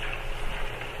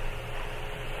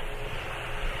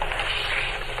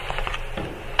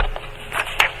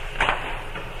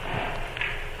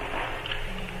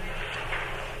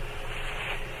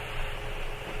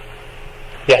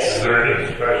 Yes. Is there any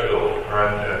special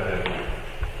content in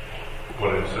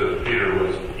when it says Peter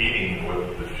was eating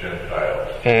with the Gentiles?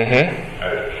 Mm-hmm.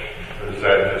 Does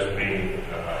that just mean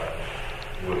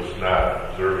was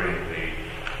not observing the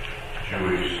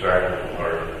Jewish sacrifice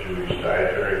or Jewish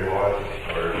dietary laws,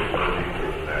 or is it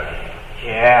deeper than that?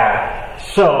 Yeah.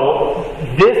 So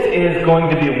this is going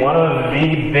to be one of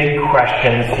the big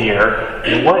questions here.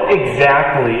 What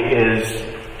exactly is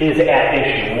at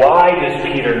issue? Why does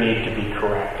Peter need to be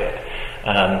corrected?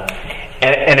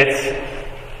 And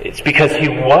it's because he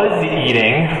was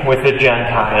eating with the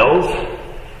Gentiles.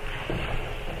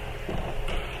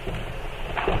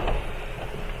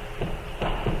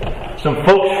 Some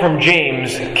folks from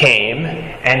James came,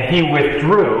 and he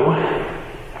withdrew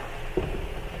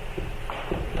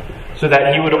so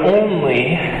that he would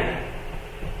only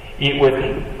eat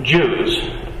with Jews,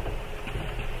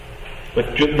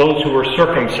 with those who were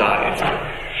circumcised.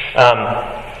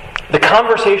 The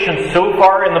conversation so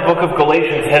far in the book of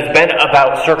Galatians has been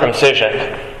about circumcision,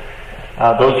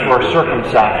 those who are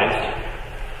circumcised.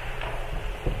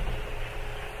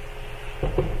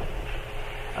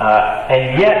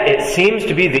 And yet it seems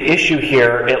to be the issue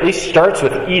here at least starts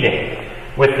with eating,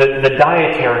 with the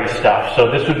dietary stuff.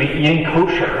 So this would be eating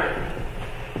kosher.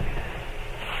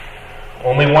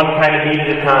 Only one kind of meat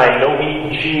at a time, no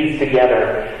meat and cheese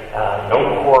together,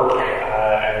 no pork,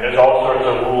 and there's all sorts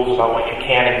of rules about what you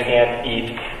can and can't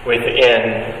eat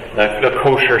within the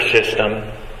kosher system.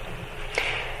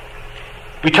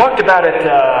 We talked about it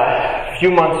a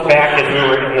few months back as we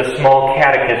were in the small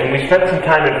catechism. We spent some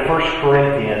time in 1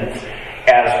 Corinthians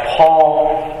as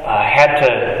Paul had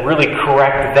to really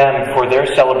correct them for their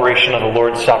celebration of the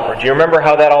Lord's Supper. Do you remember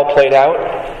how that all played out?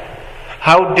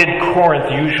 How did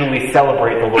Corinth usually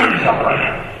celebrate the Lord's Supper?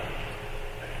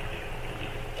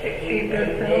 They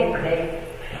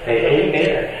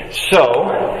ate.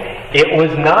 So, it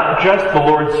was not just the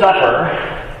Lord's Supper,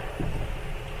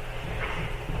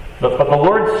 but the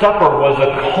Lord's Supper was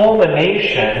a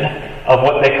culmination of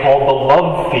what they called the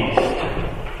love feast.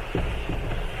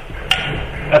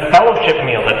 A fellowship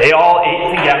meal that they all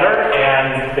ate together,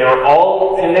 and they were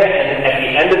all in it, and at the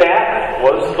end of that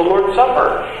was the Lord's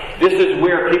Supper. This is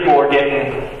where people are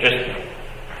getting just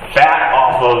fat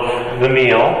off of the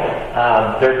meal.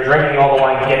 They're drinking all the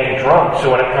wine, getting drunk,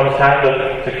 so when it comes time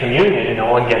to communion,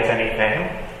 no one gets anything.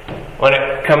 When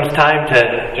it comes time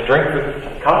to drink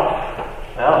the cup,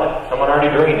 well, someone already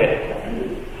drank it.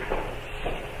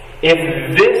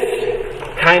 If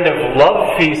this kind of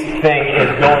love feast thing is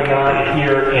going on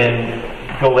here in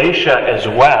Galatia as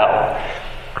well,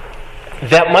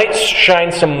 that might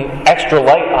shine some extra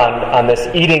light on this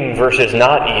eating versus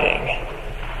not eating.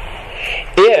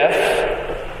 If,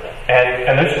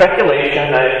 and there's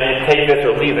speculation, you take this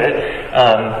or leave it,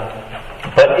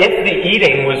 but if the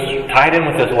eating was tied in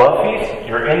with this love feast,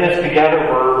 you're in this together,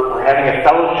 we're having a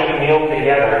fellowship meal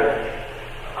together,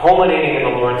 culminating in the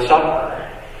Lord's Supper.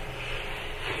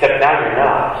 Except now you're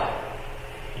not.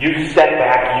 You step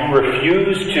back, you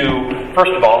refuse to,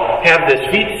 first of all, have this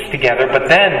feast together, but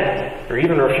then you're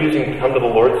even refusing to come to the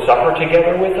Lord's Supper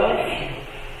together with us?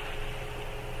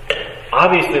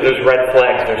 Obviously there's red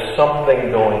flags, there's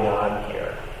something going on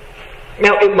here.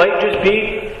 Now, it might just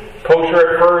be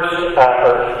kosher at first,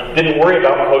 or didn't worry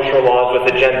about kosher laws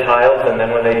with the Gentiles, and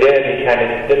then when they did, he kind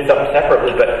of did something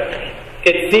separately, but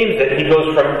it seems that he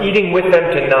goes from eating with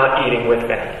them to not eating with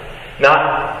them.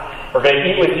 Not, we're going to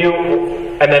eat with you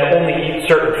and then only eat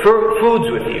certain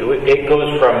foods with you. It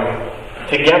goes from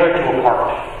together to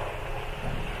apart.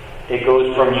 It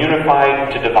goes from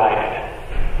unified to divided.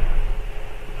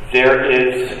 There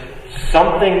is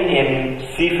something in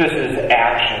Cephas's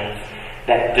actions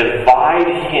that divide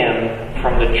him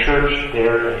from the church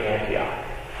there in Antioch.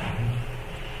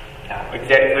 Now,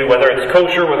 exactly whether it's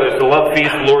kosher, whether it's the love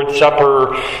feast, Lord's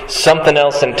Supper, something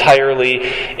else entirely,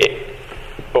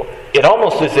 it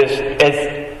almost is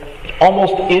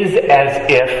as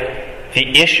if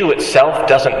the issue itself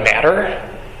doesn't matter.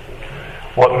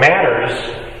 What matters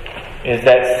is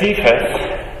that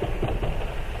Cephas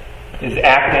is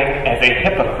acting as a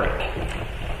hypocrite,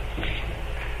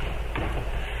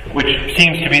 which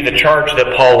seems to be the charge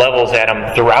that Paul levels at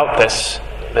him throughout this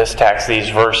text, these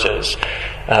verses.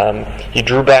 He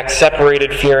drew back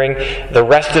separated, fearing the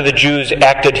rest of the Jews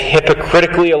acted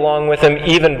hypocritically along with him.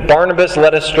 Even Barnabas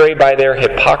led astray by their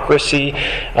hypocrisy,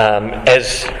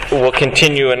 as we'll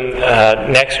continue in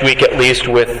next week at least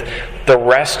with the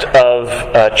rest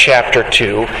of chapter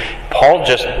 2. Paul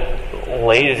just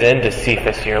lays into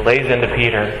Cephas here, lays into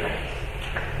Peter.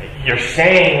 You're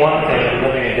saying one thing and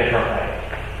living a different way.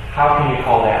 How can you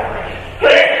call that right?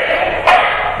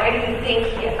 Why do you think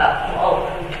Paul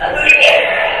does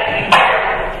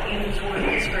use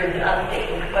words for nothing?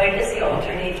 Why does he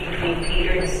alternate between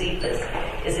Peter and Cephas?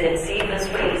 Is it Cephas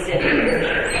when he's in here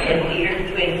and Peter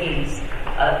when he's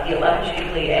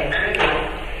theologically accurate?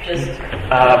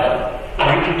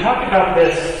 We talked about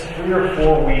this 3 or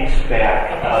 4 weeks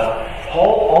back.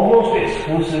 Paul almost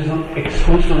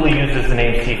exclusively uses the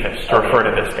name Cephas to refer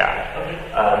to this guy.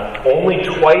 Only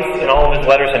twice in all of his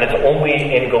letters, and it's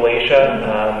only in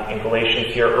Galatia, in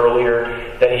Galatians here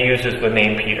earlier, that he uses the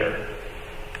name Peter.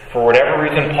 For whatever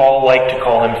reason, Paul liked to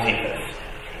call him Cephas.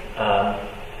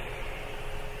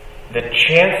 The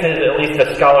chances, at least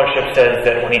the scholarship says,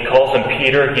 that when he calls him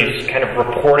Peter, he's kind of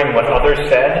reporting what others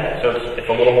said, so it's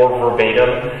a little more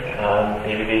verbatim.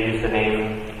 Maybe they use the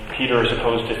name Peter as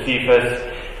opposed to Cephas.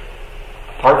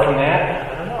 Apart from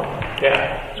that, I don't know.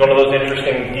 Yeah, it's one of those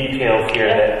interesting details here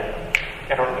that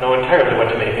I don't know entirely what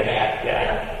to make of that.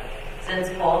 Yeah. Since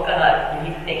Paul got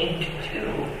renamed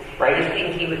too, Right? I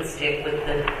think he would stick with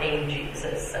the name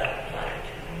Jesus.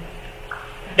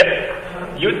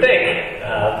 Yep, you would think.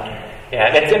 Yeah,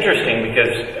 and it's interesting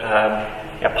because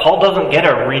Paul doesn't get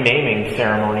a renaming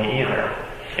ceremony either.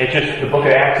 It's just the book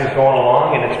of Acts is going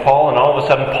along, and it's Paul, and all of a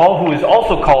sudden Saul, who is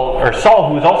also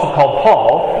called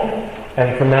Paul,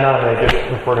 and from then on they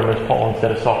just refer to him as Paul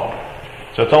instead of Saul.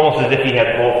 So it's almost as if he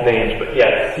had both names. But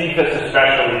yeah, Cephas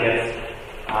especially gets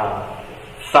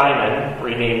Simon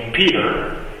renamed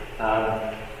Peter.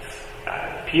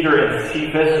 Peter and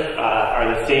Cephas are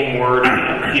the same word.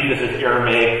 Cephas is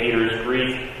Aramaic, Peter is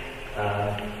Greek.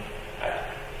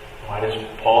 Why does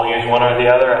Paul use one or the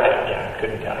other? I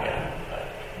couldn't tell you.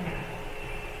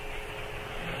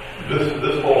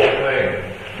 This whole thing,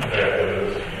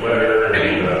 this letter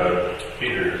and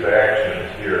Peter's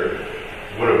actions here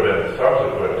would have been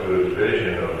subsequent to his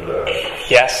vision of the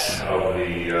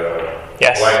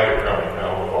blanket coming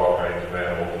down with all kinds of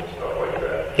animals and stuff like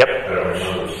that. Yep. I don't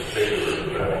remember the particulars of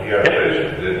that. He had a vision,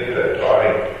 didn't he, that taught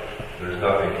him there's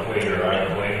nothing clean or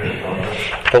unclean or something?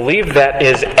 I believe that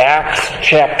is Acts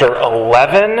chapter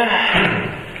 11.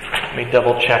 Let me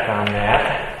double check on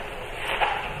that.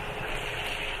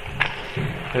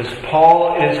 Because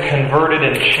Paul is converted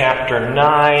in chapter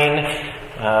 9.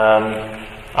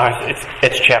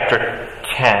 It's chapter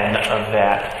 10 of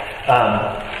that.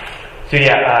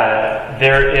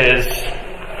 There is...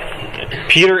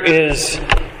 Peter is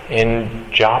in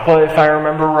Joppa, if I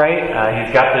remember right.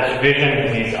 He's got this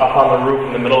vision. He's up on the roof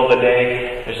in the middle of the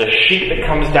day. There's a sheet that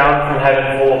comes down from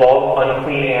heaven full of all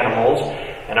unclean animals.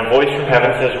 And a voice from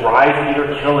heaven says, "Rise,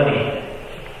 Peter, kill and eat."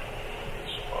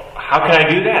 How can I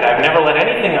do that? I've never let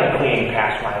anything unclean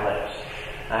pass my lips.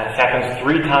 This happens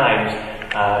 3 times.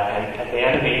 And at the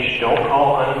end of each, don't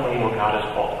call unclean what God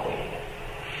has called clean.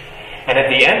 And at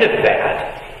the end of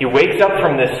that, he wakes up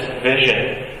from this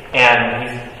vision, and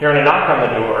he's hearing a knock on the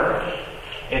door.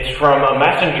 It's from a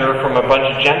messenger from a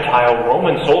bunch of Gentile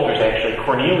Roman soldiers, actually.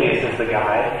 Cornelius is the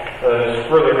guy who's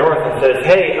further north, and says,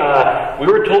 "Hey, we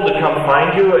were told to come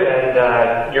find you,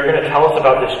 and you're going to tell us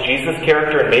about this Jesus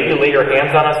character and maybe lay your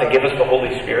hands on us and give us the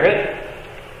Holy Spirit?"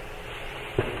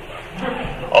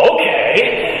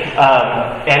 Okay.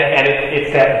 And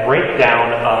it's that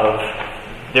breakdown of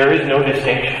there is no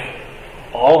distinction.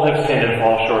 All have sinned and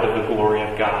fall short of the glory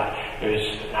of God.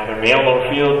 There's neither male nor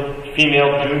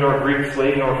female, Jew nor Greek,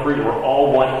 slave nor free. We're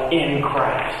all one in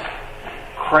Christ.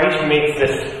 Christ makes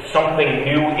this something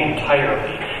new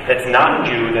entirely. That's not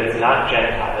Jew, that's not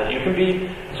Gentile. That you can be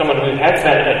someone who has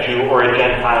been a Jew or a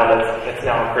Gentile that's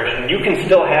now a Christian. You can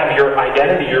still have your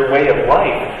identity, your way of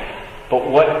life. But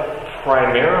what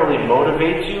primarily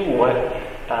motivates you, what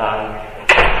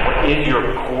is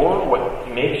your core, what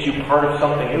makes you part of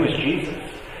something new is Jesus.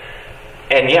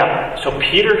 And so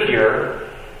Peter here,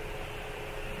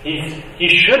 he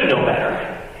should know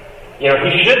better.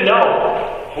 He should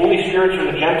know Holy Spirit's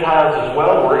for the Gentiles as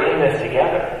well. We're in this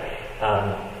together.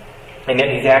 And yet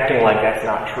he's acting like that's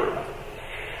not true.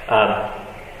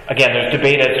 Again, there's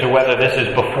debate as to whether this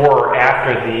is before or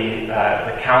after the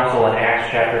council in Acts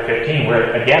chapter 15,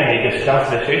 where, again, they discuss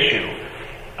this issue.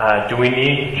 Do we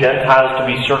need Gentiles to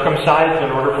be circumcised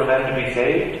in order for them to be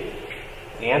saved?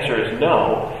 The answer is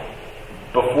no.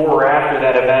 Before or after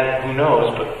that event, who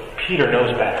knows? But Peter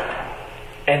knows better.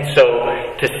 And so,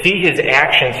 to see his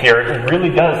actions here, it really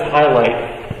does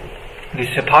highlight this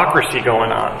hypocrisy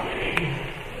going on.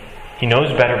 He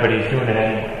knows better, but he's doing it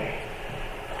anyway.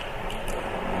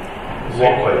 Seems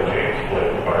like James played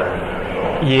a part in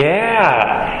that, though. Yeah.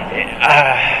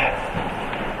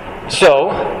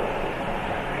 So,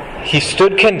 he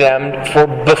stood condemned, for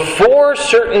before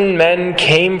certain men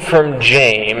came from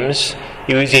James,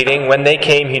 he was eating. When they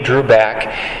came, he drew back.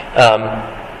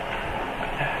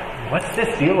 What's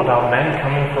this deal about men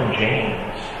coming from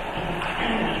James?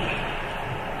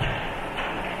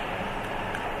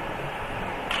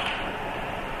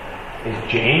 Is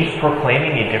James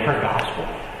proclaiming a different gospel?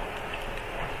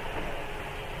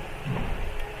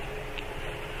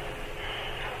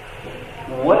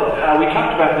 We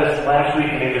talked about this last week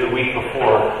and maybe the week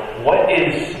before. What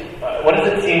does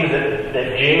it seem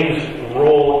that James'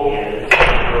 role is in the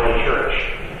early church?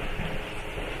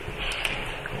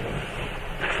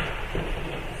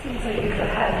 Seems like he's the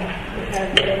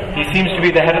head. He seems to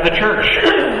be the head of the church.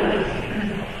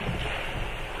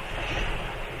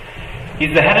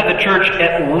 He's the head of the church,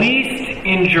 at least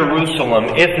in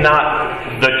Jerusalem, if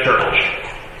not the church.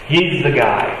 He's the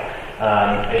guy.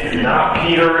 It's not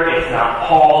Peter, it's not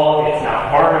Paul, it's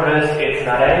not Barnabas, it's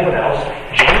not anyone else.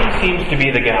 James seems to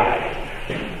be the guy.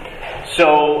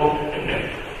 So,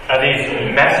 are these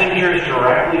messengers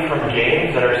directly from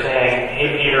James that are saying,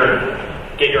 "Hey Peter,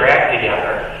 get your act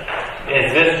together"?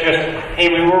 Is this just, hey,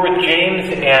 we were with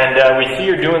James and we see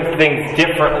you're doing things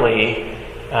differently.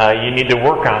 You need to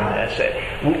work on this.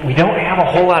 We don't have a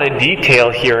whole lot of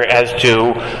detail here as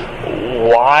to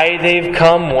why they've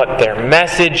come, what their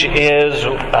message is.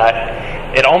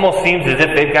 It almost seems as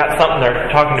if they've got something they're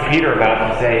talking to Peter about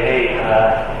and say, hey,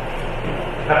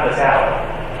 cut this out.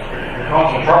 You're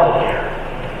causing trouble here.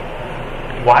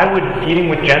 Why would eating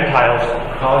with Gentiles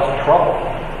cause trouble?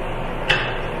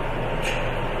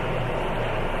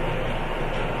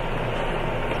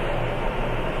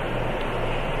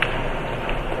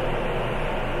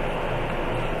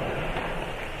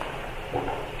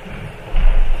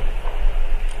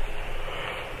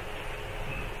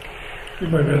 You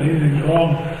might have been eating the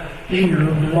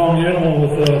wrong animal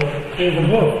with a cloven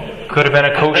hoof. Could have been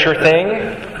a kosher thing.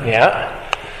 Yeah.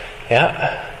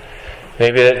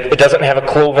 Maybe it doesn't have a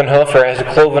cloven hoof, or has a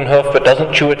cloven hoof but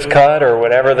doesn't chew its cud, or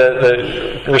whatever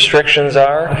the restrictions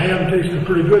are. The ham tasted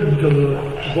pretty good until the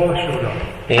boss showed up.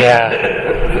 Yeah.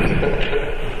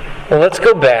 Well, let's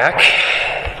go back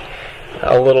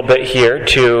a little bit here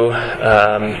to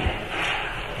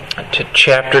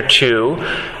chapter 2.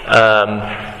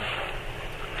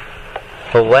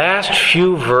 The last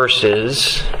few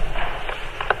verses,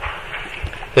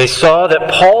 they saw that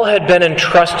Paul had been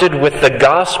entrusted with the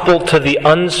gospel to the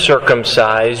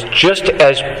uncircumcised, just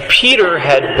as Peter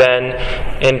had been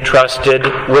entrusted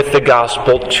with the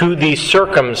gospel to the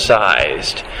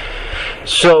circumcised.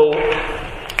 So,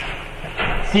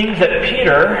 it seems that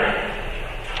Peter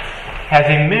has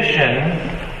a mission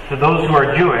to those who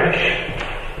are Jewish,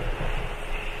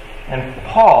 and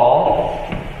Paul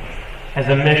has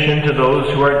a mission to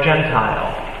those who are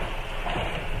Gentile.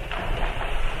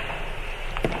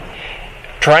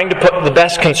 Trying to put the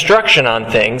best construction on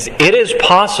things, it is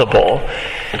possible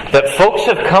that folks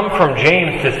have come from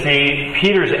James to see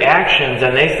Peter's actions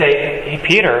and they say, hey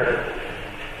Peter,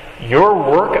 your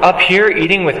work up here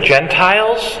eating with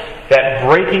Gentiles, that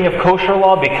breaking of kosher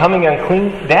law, becoming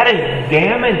unclean, that is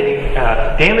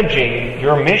damaging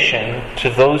your mission to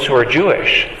those who are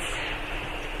Jewish.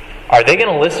 Are they going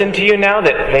to listen to you now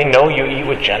that they know you eat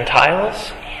with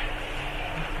Gentiles?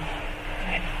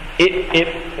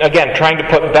 Again, trying to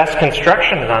put best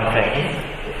constructions on things,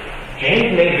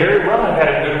 James may very well have had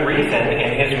a good reason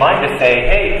in his mind to say,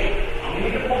 hey, you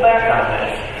need to pull back on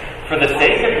this. For the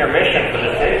sake of your mission, for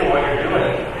the sake of what you're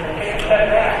doing, take a step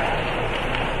back.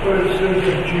 But it says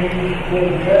that James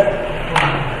pulled back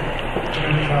from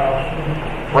Gentiles.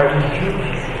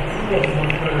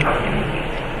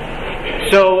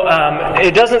 So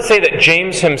it doesn't say that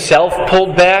James himself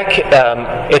pulled back.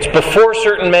 It's before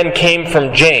certain men came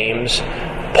from James,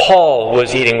 Paul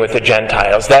was eating with the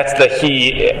Gentiles. That's the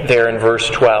he there in verse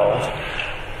 12.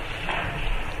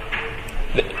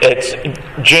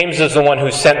 James is the one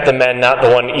who sent the men, not the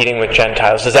one eating with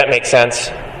Gentiles. Does that make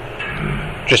sense?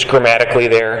 Just grammatically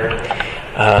there.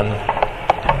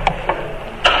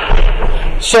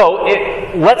 So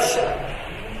let's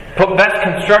put best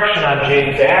construction on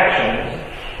James' actions.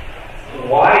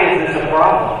 Why is this a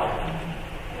problem?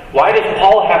 Why does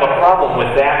Paul have a problem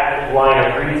with that line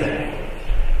of reasoning?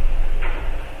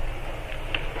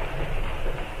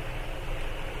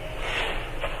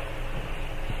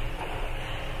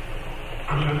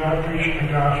 They're not preaching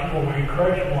the gospel the way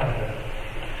Christ wanted it.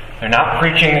 They're not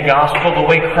preaching the gospel the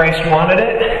way Christ wanted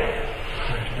it?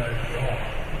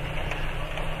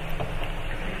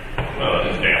 Well, it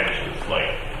establishes like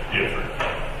different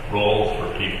roles for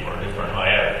people or different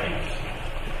hierarchies.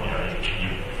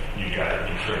 You got to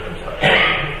be circumcised.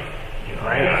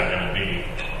 Right. You're not going to be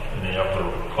in the upper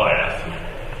class.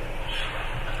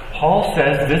 Paul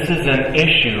says this is an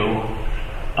issue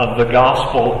of the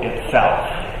gospel itself.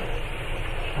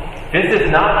 This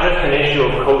is not just an issue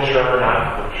of kosher or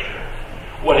not kosher.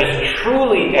 What is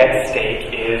truly at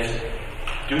stake is,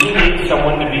 do you need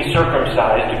someone to be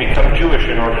circumcised to become Jewish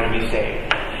in order to be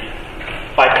saved?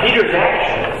 By Peter's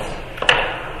actions,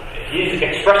 he's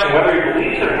expressing, whether he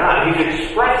believes it or not, he's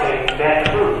expressing that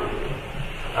truth.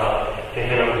 To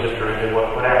him it was just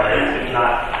whatever. It's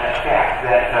not that fact,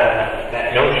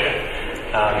 that notion.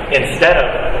 Instead of,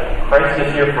 Christ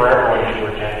is here for everyone who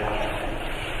are Gentiles.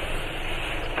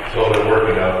 So they're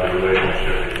working out the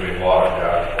relationship between law and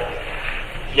gospel.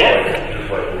 Yes. Just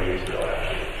like we used to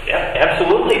last year. Yeah,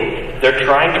 absolutely. They're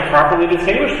trying to properly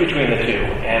distinguish between the two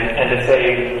and to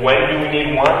say, when do we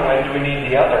need one, when do we need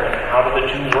the other, and how do the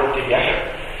two work together?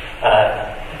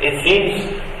 It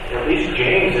seems, at least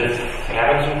James is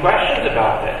having some questions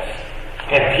about this.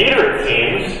 And Peter, it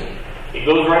seems, he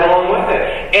goes right along with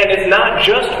it. And it's not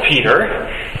just Peter.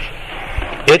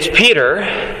 It's Peter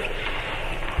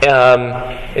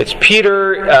It's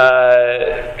Peter.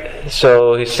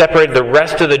 So he separated. The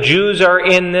rest of the Jews are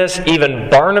in this. Even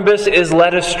Barnabas is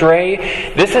led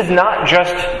astray. This is not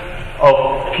just,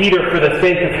 Peter, for the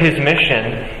sake of his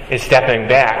mission, is stepping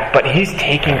back, but he's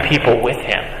taking people with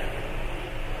him.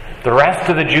 The rest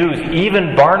of the Jews,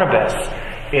 even Barnabas,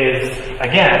 is,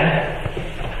 again,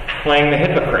 playing the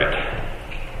hypocrite.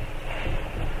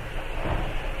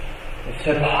 This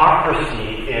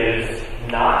hypocrisy is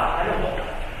not credible.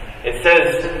 It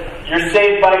says, you're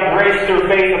saved by grace through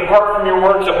faith, apart from your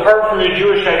works, apart from your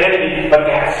Jewish identity, but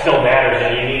that still matters,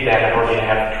 and you need that in order to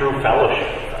have true fellowship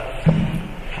with us.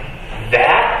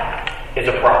 That is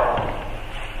a problem.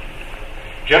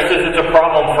 Just as it's a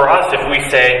problem for us if we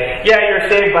say, yeah, you're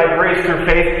saved by grace through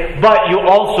faith, but you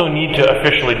also need to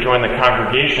officially join the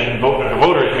congregation, vote in the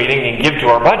voters meeting, and give to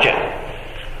our budget.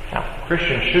 Now,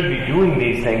 Christians should be doing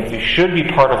these things. We should be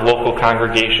part of local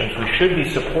congregations. We should be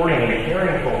supporting and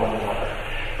caring for one another.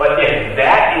 But if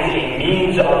that is a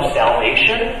means of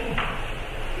salvation,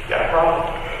 we've got a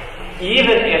problem.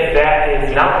 Even if that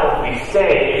is not what we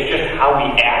say, it's just how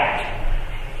we act.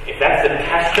 If that's the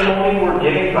testimony we're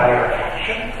giving by our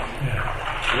actions,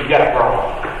 we've got a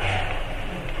problem.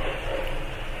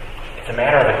 It's a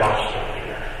matter of the gospel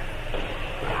here.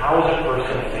 How is a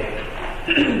person saved?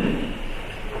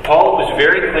 Paul was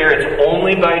very clear it's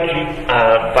only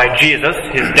by Jesus,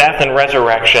 his death and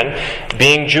resurrection,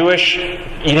 being Jewish,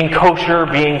 eating kosher,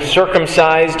 being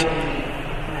circumcised,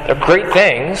 great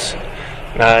things.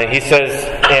 He says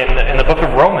in the book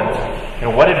of Romans,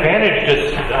 what advantage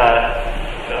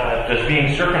does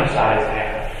being circumcised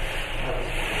have?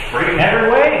 Great in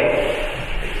every way.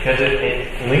 Because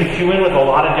it links you in with a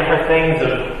lot of different things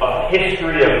of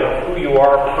history, of who you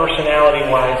are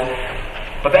personality-wise.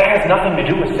 But that has nothing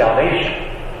to do with salvation.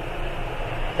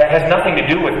 That has nothing to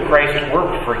do with Christ's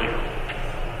work for you.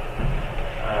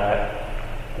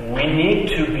 We need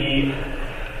to be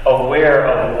aware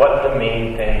of what the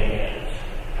main thing is.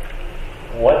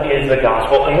 What is the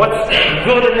gospel? And what's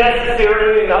good and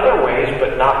necessary in other ways,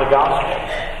 but not the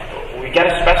gospel. We got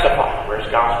to specify. Where's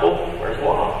gospel? Where's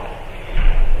law?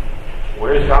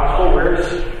 Where's gospel?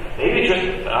 Where's... Maybe just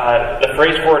the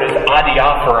phrase for it is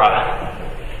adiaphora.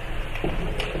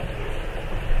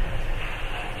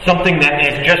 Something that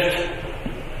is just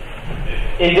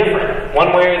indifferent,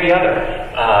 one way or the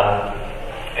other.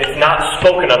 It's not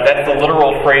spoken of. That's the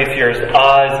literal phrase here. Is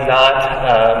not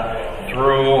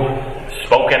through,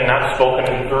 spoken, not spoken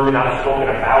through, not spoken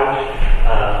about.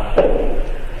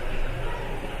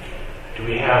 Do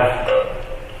we have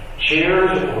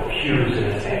chairs or pews in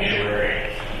the sanctuary?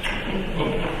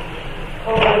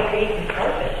 Color of paint and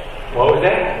carpet. What was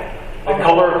that? The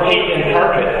color of paint and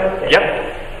carpet. Yep.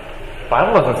 The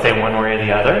Bible doesn't say one way or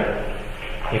the other.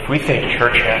 If we say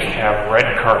church has to have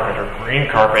red carpet or green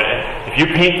carpet, if you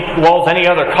paint the walls any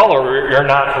other color, you're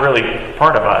not really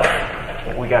part of us.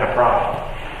 We got a problem.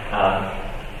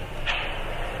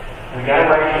 We got to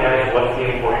recognize what's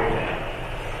the important thing.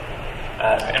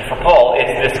 And for Paul,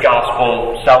 it's this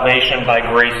gospel, salvation by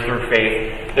grace through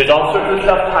faith. There's all sorts of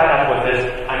stuff tied up with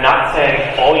this. I'm not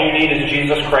saying all you need is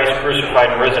Jesus Christ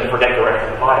crucified and risen, forget the rest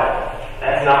of the Bible.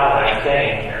 That's not what I'm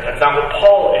saying here. That's not what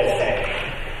Paul is saying.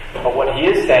 But what he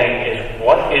is saying is,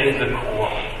 what is the core?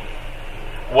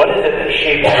 What is it that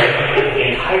shapes the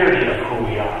entirety of who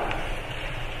we are?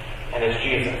 And it's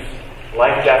Jesus.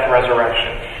 Life, death,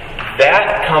 resurrection.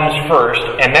 That comes first,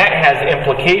 and that has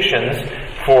implications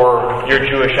for your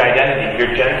Jewish identity,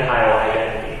 your Gentile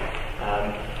identity.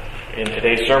 In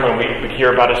today's sermon, we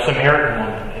hear about a Samaritan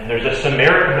woman, and there's a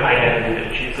Samaritan identity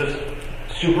that Jesus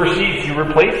supersedes, he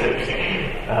replaces.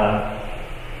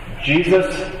 Jesus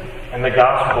and the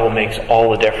gospel makes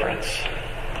all the difference.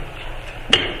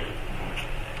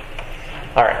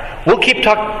 All right. We'll keep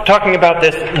talking about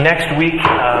this next week. We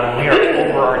are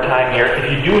over our time here.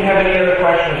 If you do have any other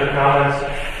questions or comments,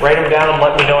 write them down and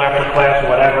let me know after class or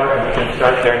whatever, and we can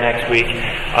start there next week.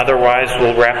 Otherwise,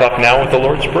 we'll wrap up now with the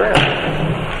Lord's Prayer.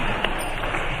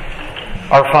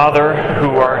 Our Father,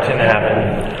 who art in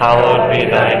heaven, hallowed be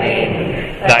thy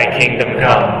name. Thy kingdom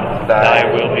come, thy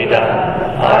will be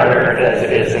done, on earth as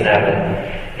it is in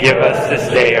heaven. Give us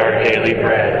this day our daily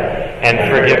bread, and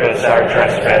forgive us our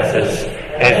trespasses,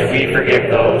 as we forgive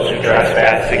those who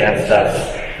trespass against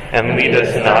us. And lead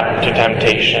us not into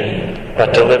temptation,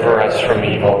 but deliver us from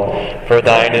evil. For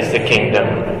thine is the kingdom,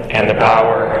 and the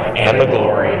power, and the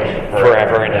glory,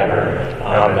 forever and ever.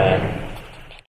 Amen.